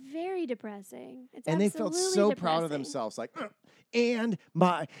 Oh, it's very depressing. It's And they felt absolutely so depressing. proud of themselves, like, and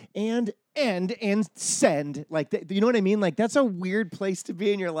send, like, you know what I mean? Like, that's a weird place to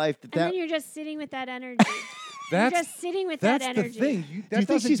be in your life. And then you're just sitting with that energy. That's just sitting with that that's the energy. thing. Do you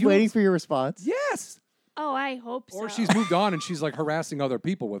think she's waiting for your response? Yes. Oh, I hope so. Or she's moved on and she's like harassing other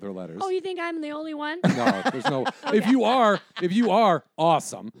people with her letters. Oh, you think I'm the only one? No, there's no. If you are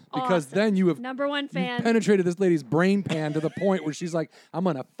awesome, because Awesome. then you have Number one you've fan. penetrated this lady's brain pan to the point where she's like, I'm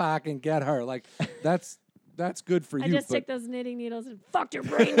gonna fucking get her. Like that's good for I you. just But, took those knitting needles and fucked her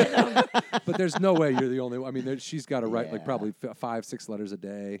brain with them. but there's no way you're the only one. I mean, she's got to write like Yeah. probably 5-6 letters a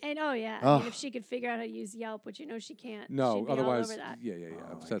day. And I mean, Ugh. if she could figure out how to use Yelp, which she can't. No, she'd be otherwise, all over that. yeah.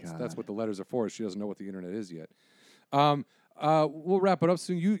 Oh my that's God. what the letters are for. She doesn't know what the internet is yet. We'll wrap it up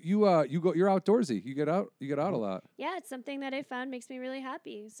soon. You're outdoorsy. You get out a lot. Yeah, it's something that I found makes me really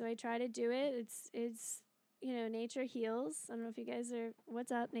happy. So I try to do it. It's nature heals. I don't know if you guys are.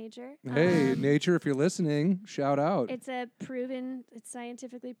 What's up, nature? Hey, nature, if you're listening, shout out. It's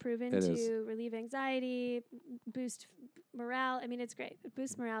scientifically proven It to is. relieve anxiety, boost morale. I mean, it's great. It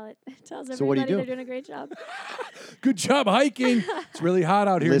boosts morale. It tells So what do you everybody do? they're doing a great job. Good job hiking. It's really hot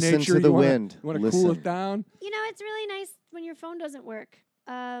out here. Listen nature. to the You wanna- wind. You want to cool Listen. it down? It's really nice when your phone doesn't work.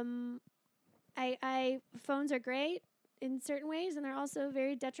 Phones are great in certain ways, and they're also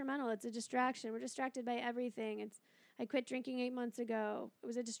very detrimental. It's a distraction. We're distracted by everything. I quit drinking 8 months ago. It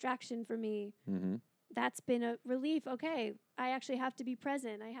was a distraction for me. Mm-hmm. That's been a relief. Okay, I actually have to be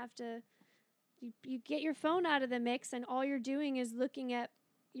present. I have to. You get your phone out of the mix, and all you're doing is looking at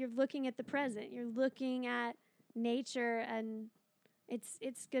the present. You're looking at nature, and it's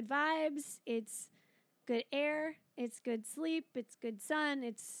good vibes. It's good air. It's good sleep. It's good sun.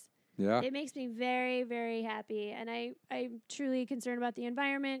 Yeah. It makes me very, very happy, and I'm truly concerned about the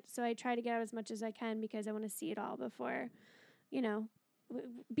environment. So I try to get out as much as I can because I want to see it all before,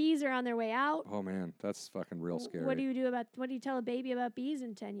 bees are on their way out. Oh man, that's fucking real scary. What do you tell a baby about bees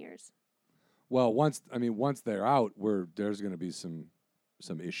in 10 years? Well, once they're out, there's going to be some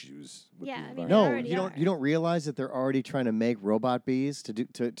issues. With Yeah, the I mean, environment. they No, already you are. don't realize that they're already trying to make robot bees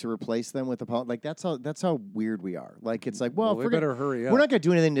to replace them with the pollen. Like that's how weird we are. Like it's like, well, we if we're better hurry up. we're not going to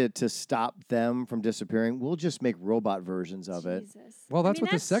do anything to stop them from disappearing. We'll just make robot versions of it. Jesus. Well, that's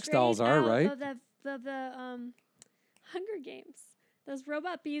what the sex straight dolls are, out right? Of the Hunger Games. Those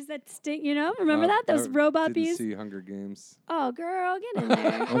robot bees that sting, Remember that? Those robot didn't bees? see Hunger Games. Oh, girl, get in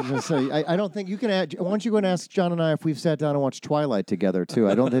there. I was going to say, I don't think you can. Why don't you go and ask John and I if we've sat down and watched Twilight together too?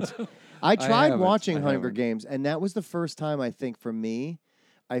 I don't. I tried haven't. watching I Hunger haven't. Games, and that was the first time I think for me,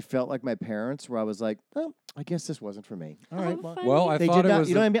 I felt like my parents, where I was like, oh, I guess this wasn't for me. All right, well. funny. Well, I They thought did it not, was.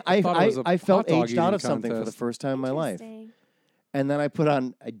 you know what I mean? thought it was a I felt hot dog aged out eating of something for the contest. first time in my life. Interesting. And then I put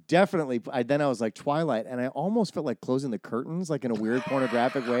on, then I was like Twilight, and I almost felt like closing the curtains, like in a weird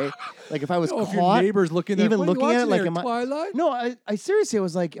pornographic way. Like if I was Oh, if your caught, neighbor's looking there, even "What are you looking at it, watching like, there, am I- Twilight? no, I seriously, I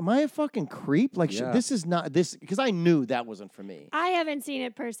was like, am I a fucking creep? Like, Yeah. this is not, because I knew that wasn't for me. I haven't seen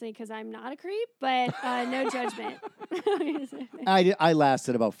it personally because I'm not a creep, but no judgment. I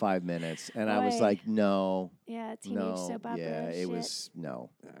lasted about 5 minutes, and I was Boy. like, no, Yeah, teenage no, soap opera. yeah, it shit. was, no.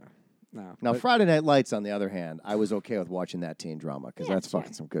 No. Now, but Friday Night Lights, on the other hand, I was okay with watching that teen drama, because Yeah, that's sure.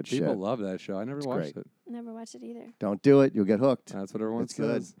 fucking some good people shit. love that show. I never watched great. it. Never watched it either. Don't do it, you'll get hooked. That's what everyone It's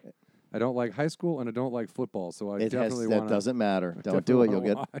good. says. I don't like high school and I don't like football, so I It has, definitely that want doesn't matter. Don't do it, you'll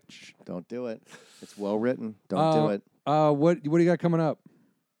get, watch. don't do it. It's well written. Don't do it. What do you got coming up?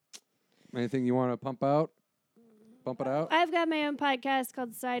 Anything you want to pump out? Bump it out? I've got my own podcast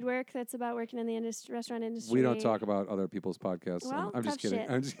called Side Work that's about working in the restaurant industry. We don't talk about other people's podcasts. Well, I'm just tough kidding. shit.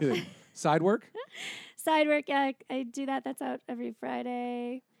 I'm just kidding. Side work? Side Work, yeah, I do that. That's out every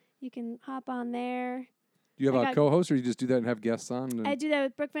Friday. You can hop on there. Do you have I a got- co-host, or you just do that and have guests on? And I do that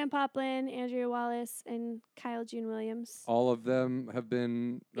with Brooke Van Poplin, Andrea Wallace, and Kyle June Williams. all of them have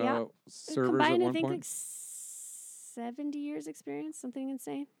been Yeah. servers Combined, at I one think, point. like 70 years experience, something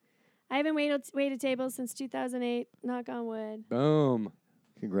insane. I haven't waited tables since 2008, knock on wood. Boom.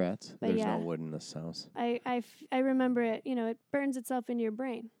 Congrats. But There's yeah. no wood in this house. I remember it. It burns itself into your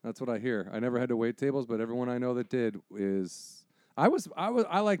brain. That's what I hear. I never had to wait tables, but everyone I know that did is. I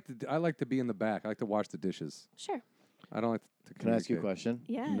like to be in the back. I like to wash the dishes. Sure. I don't like to. Can I ask you a communicate. question?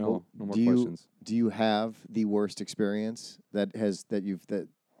 Yeah. No more do you, questions. Do you have the worst experience that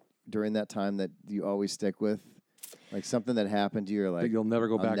during that time that you always stick with? Like something that happened to you, you're That like, you'll never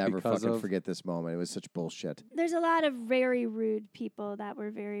go I'll back never because fucking of. forget this moment. It was such bullshit. There's a lot of very rude people that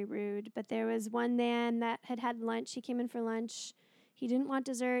were very rude, but there was one man that had lunch. He came in for lunch. He didn't want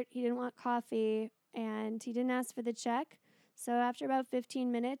dessert. He didn't want coffee, and he didn't ask for the check. So after about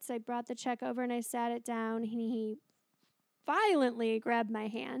 15 minutes, I brought the check over and I sat it down. And he violently grabbed my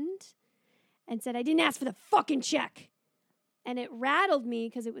hand and said, "I didn't ask for the fucking check." And it rattled me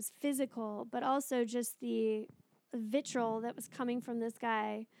because it was physical, but also just the vitriol that was coming from this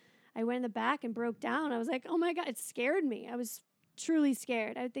guy. I went in the back and broke down. I was like, oh my God, it scared me. I was truly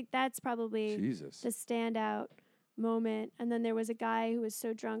scared. I think that's probably Jesus. the standout moment. And then there was a guy who was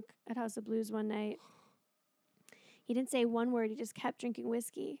so drunk at House of Blues one night. He didn't say one word. He just kept drinking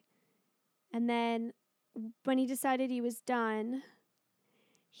whiskey. And then when he decided he was done,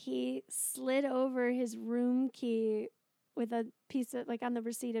 he slid over his room key with a piece of, like on the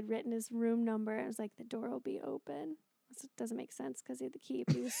receipt had written his room number. It was like, the door will be open. This doesn't make sense because he had the key,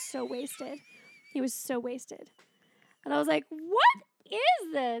 but he was so wasted. He was so wasted. And I was like, what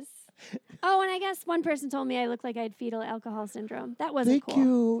is this? Oh, and I guess one person told me I looked like I had fetal alcohol syndrome. That wasn't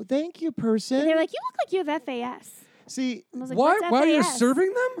cool. Thank you, person. And they were like, you look like you have FAS. See, And I was like, Why? what's While you're FAS?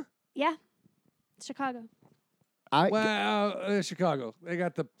 serving them? Yeah. Chicago. Well, Chicago. They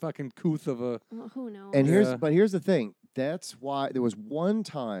got the fucking couth of a. Well, who knows? and Yeah. here's the thing. That's why there was one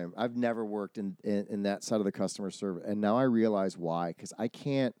time I've never worked in that side of the customer service, and now I realize why. Because I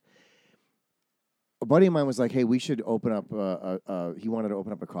can't. A buddy of mine was like, "Hey, we should open up." He wanted to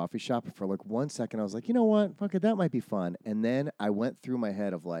open up a coffee shop. For like 1 second, I was like, "You know what? Fuck it, that might be fun." And then I went through my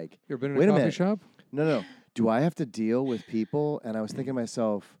head of like, You ever been in Wait a a coffee minute. shop? No. Do I have to deal with people? And I was thinking to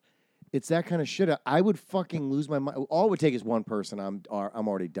myself, it's that kind of shit. I would fucking lose my mind. All it would take is one person. I'm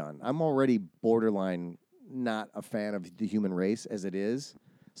already done. I'm already borderline not a fan of the human race as it is.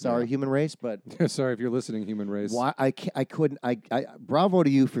 Sorry, human race, but Sorry if you're listening, human race. why I couldn't. Bravo to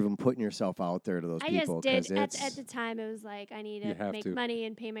you for even putting yourself out there to those I people. just did. 'cause At the time, it was like, I need You to have make to. money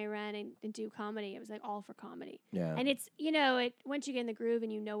and pay my rent and do comedy. It was like all for comedy. yeah. And it's, once you get in the groove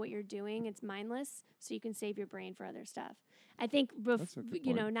and you know what you're doing, it's mindless, so you can save your brain for other stuff. I think, That's a good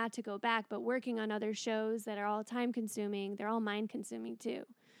point. not to go back, but working on other shows that are all time consuming, they're all mind consuming too.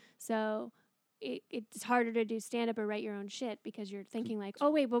 So it's harder to do stand up or write your own shit because you're thinking like,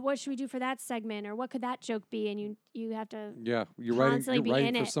 oh wait, but what should we do for that segment, or what could that joke be? And you have to, Yeah, you're Constantly writing. be You're in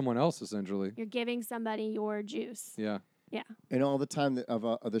writing for it. someone else essentially. you're giving somebody your juice. Yeah. And all the time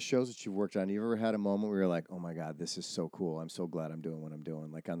of the shows that you've worked on, you ever had a moment where you're like, "Oh my God, this is so cool! I'm so glad I'm doing what I'm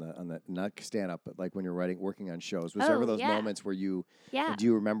doing." Like on the not stand up, but like when you're working on shows. Was there ever Oh, those yeah. moments where you Yeah. do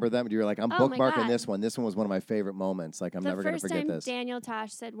you remember them? Do you like, I'm Oh my bookmarking God. this one. This one was one of my favorite moments. Like I'm never going to The forget first time this. Daniel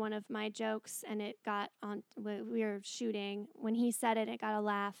Tosh said one of my jokes, and it got on. We were shooting. When he said it, it got a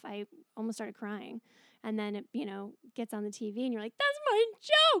laugh. I almost started crying, and then it, gets on the TV, and you're like, "That's my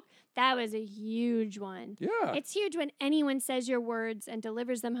joke." That was a huge one. Yeah. It's huge when anyone says your words and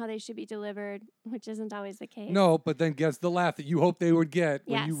delivers them how they should be delivered, which isn't always the case. No, but then gets the laugh that you hope they would get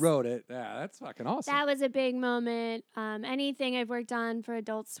when you Yes. wrote it. Yeah, that's fucking awesome. That was a big moment. Anything I've worked on for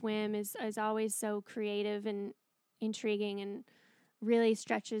Adult Swim is always so creative and intriguing and really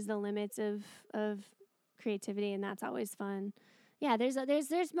stretches the limits of creativity, and that's always fun. Yeah,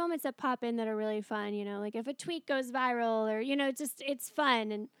 there's moments that pop in that are really fun. Like if a tweet goes viral, or it's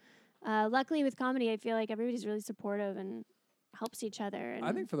fun. And luckily with comedy, I feel like everybody's really supportive and helps each other. And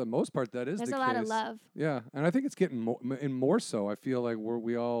I think for the most part that is there's the a case. lot of love. Yeah, and I think it's getting more so. I feel like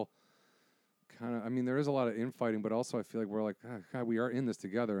we all kind of. I mean, there is a lot of infighting, but also I feel like we're like, God, we are in this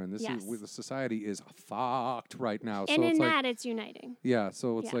together, and this Yes. is the society is fucked right now. And so in it's like, that, it's uniting. yeah,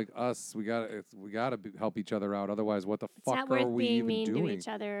 so it's Yeah. like us. We gotta help each other out. Otherwise, what the It's fuck not are worth we being even mean doing? to each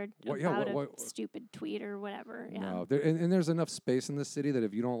other What- yeah, about what- a stupid tweet or whatever. Yeah. No, and there's enough space in this city that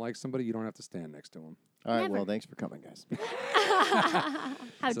if you don't like somebody, you don't have to stand next to them. All right, Never. well, thanks for coming, guys.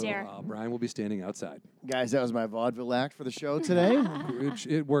 How so, dare. Brian will be standing outside. Guys, that was my vaudeville act for the show today.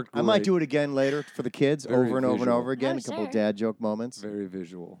 It worked. I might great. do it again later for the kids, Very over and over and visual. over again. Oh, A couple sure. dad joke moments. Very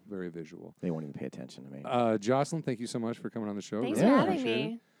visual. Very visual. They won't even pay attention to me. Jocelyn, thank you so much for coming on the show. Thanks Yeah. for having appreciate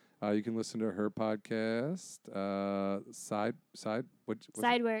me. it. You can listen to her podcast, Side Side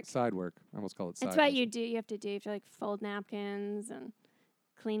work. I almost call it Side. It's what you do. You have to do. You have to like fold napkins and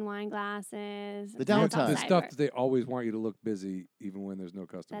clean wine glasses. The That's all downtime. The side stuff work. that they always want you to look busy, even when there's no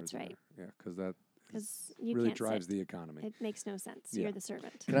customers. That's right. There. Yeah, because that 'Cause you really can't drives sit. the economy. It makes no sense. Yeah. You're the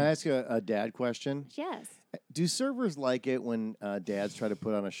servant. Can I ask you a dad question? Yes. Do servers like it when dads try to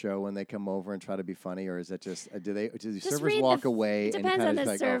put on a show when they come over and try to be funny, or is that just do the Just servers read the walk f- away it and depends kind on of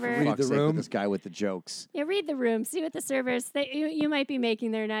the like, server. oh, Read for the fuck's sake, room. with this guy with the jokes? Yeah, read the room. See what the servers. You might be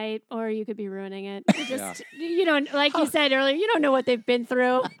making their night, or you could be ruining it. You don't, like you said earlier. You don't know what they've been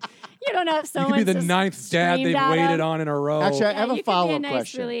through. You don't know if You someone. could be the ninth dad they've waited on in a row. Actually, I have a you could be follow-up nice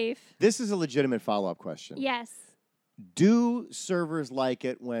question. Relief. This is a legitimate follow-up question. Yes. Do servers like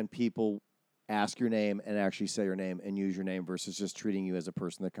it when people ask your name and actually say your name and use your name versus just treating you as a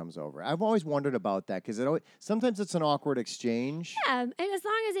person that comes over? I've always wondered about that because sometimes it's an awkward exchange. Yeah, and as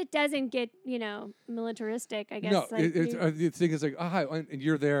long as it doesn't get militaristic, I guess. no, like, the thing is like, oh, hi, and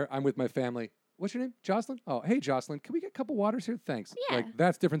you're there. I'm with my family. what's your name? Jocelyn? Oh, hey, Jocelyn, can we get a couple waters here? Thanks. Yeah. Like,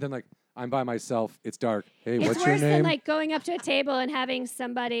 that's different than like, I'm by myself. It's dark. Hey, It's what's your worse name? than like going up to a table and having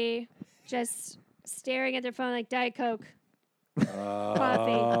somebody just staring at their phone like Diet Coke,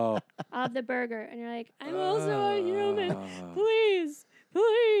 coffee, Oh. of the burger, and you're like, I'm also a human. Please,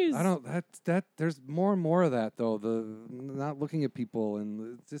 please. I don't. That. There's more and more of that though. The not looking at people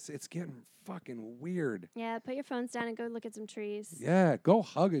and it's getting fucking weird. Yeah, put your phones down and go look at some trees. Yeah, go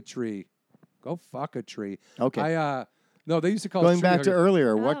hug a tree. Go fuck a tree. Okay. No, they used to call it Going tree back to hugger.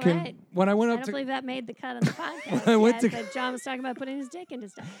 earlier, All what can right. When I went I up don't to believe that made the cut on the podcast. I went yet, to- but John was talking about putting his dick into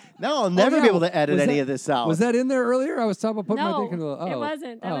stuff. No, I'll never yeah. be able to edit Was any that- of this out. was that in there earlier? I was talking about putting my No, dick into. Oh, it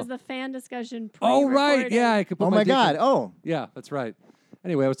wasn't. That oh. was the fan discussion. Oh right, pre-recorded. yeah, I could put Oh my my dick God! in. Oh, Yeah, that's right.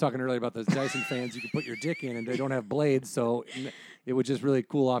 Anyway, I was talking earlier about those Dyson fans you can put your dick in, and they don't have blades, so it would just really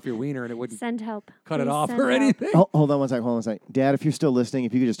cool off your wiener, and it wouldn't Send help. cut it Please off send or help. anything. hold on one second. Hold on one second. Dad, if you're still listening,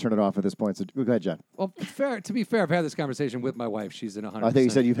 if you could just turn it off at this point. So go ahead, John. Well, to be fair, I've had this conversation with my wife. She's in 100%. I think you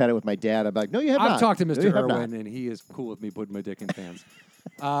said you've had it with my dad. I'm like, no, you have not. I've talked to No, Mr. you have not. Irwin, and he is cool with me putting my dick in fans.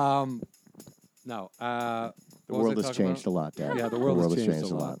 No. The world has changed a lot, Dad. Yeah, the world has changed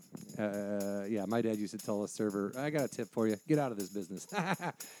changed a lot. Yeah, my dad used to tell a server, I got a tip for you. Get out of this business.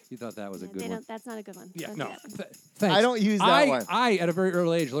 You thought that was a Yeah, good one. That's not a good one. Yeah, Don't no. do that one. Thanks. I don't use that one. I, at a very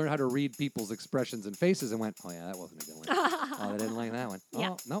early age, learned how to read people's expressions and faces and went, oh, yeah, that wasn't a good one. Oh, they didn't like that one. Yeah.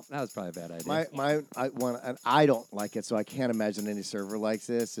 Oh, no, that was probably a bad idea. And I don't like it, so I can't imagine any server likes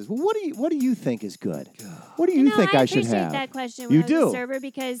this. Is well, what do you think is good? What do you No, think I should appreciate have? that question when You I was a do. server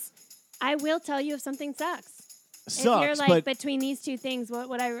because I will tell you if something sucks. If you're Sucks, like but between these two things, what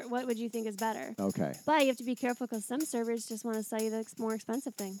would you think is better? okay. But you have to be careful because some servers just want to sell you the more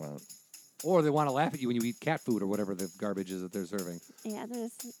expensive thing. Well, Or they want to laugh at you when you eat cat food or whatever the garbage is that they're serving. Yeah,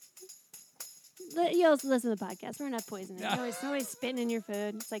 you'll listen to the podcast. We're not poisoning. Nobody's spitting in your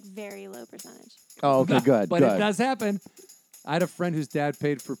food. It's like very low percentage. oh, okay, good, But good. it does happen. I had a friend whose dad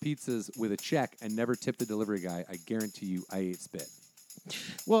paid for pizzas with a check and never tipped the delivery guy. I guarantee you I ate spit.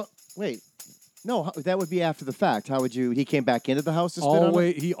 Well, wait. No, that would be after the fact. How would you? He came back into the house to spit on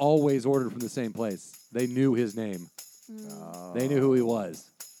it? He always ordered from the same place. They knew his name. They knew who he was.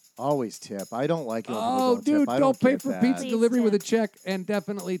 Always tip. I don't like it. when people Oh, don't dude, tip. I don't pay get for that. pizza Please delivery with a tip. check and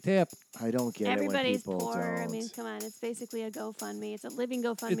definitely tip. I don't get Everybody's it when people poor. don't. I mean, come on. It's basically a GoFundMe. It's a living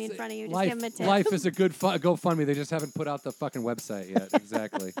GoFundMe in front of you. Just life, give them a tip. Life is a good GoFundMe. They just haven't put out the fucking website yet.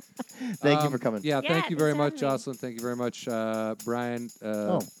 Exactly. Thank you for coming. Yeah, Yeah, thank you very thanks for much, having me. Jocelyn. Thank you very much, Brian.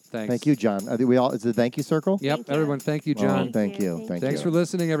 Thanks. Thank you, John. I think we all. Is it thank you circle? Yep, Thank you. everyone. Thank you, Well, John. thank you. Thank Thanks you. for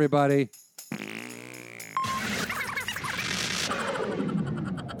listening, everybody.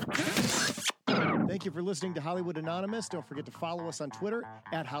 Thank you for listening to Hollywood Anonymous. Don't forget to follow us on Twitter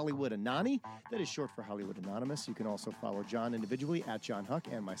at Hollywood Anani. That is short for Hollywood Anonymous. You can also follow John individually at John Huck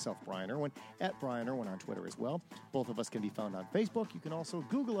and myself, Brian Irwin, at Brian Irwin on Twitter as well. Both of us can be found on Facebook. You can also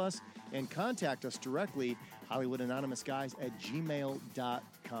Google us and contact us directly,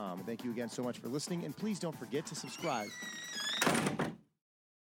 HollywoodAnonymousGuys@gmail.com. Thank you again so much for listening, and please don't forget to subscribe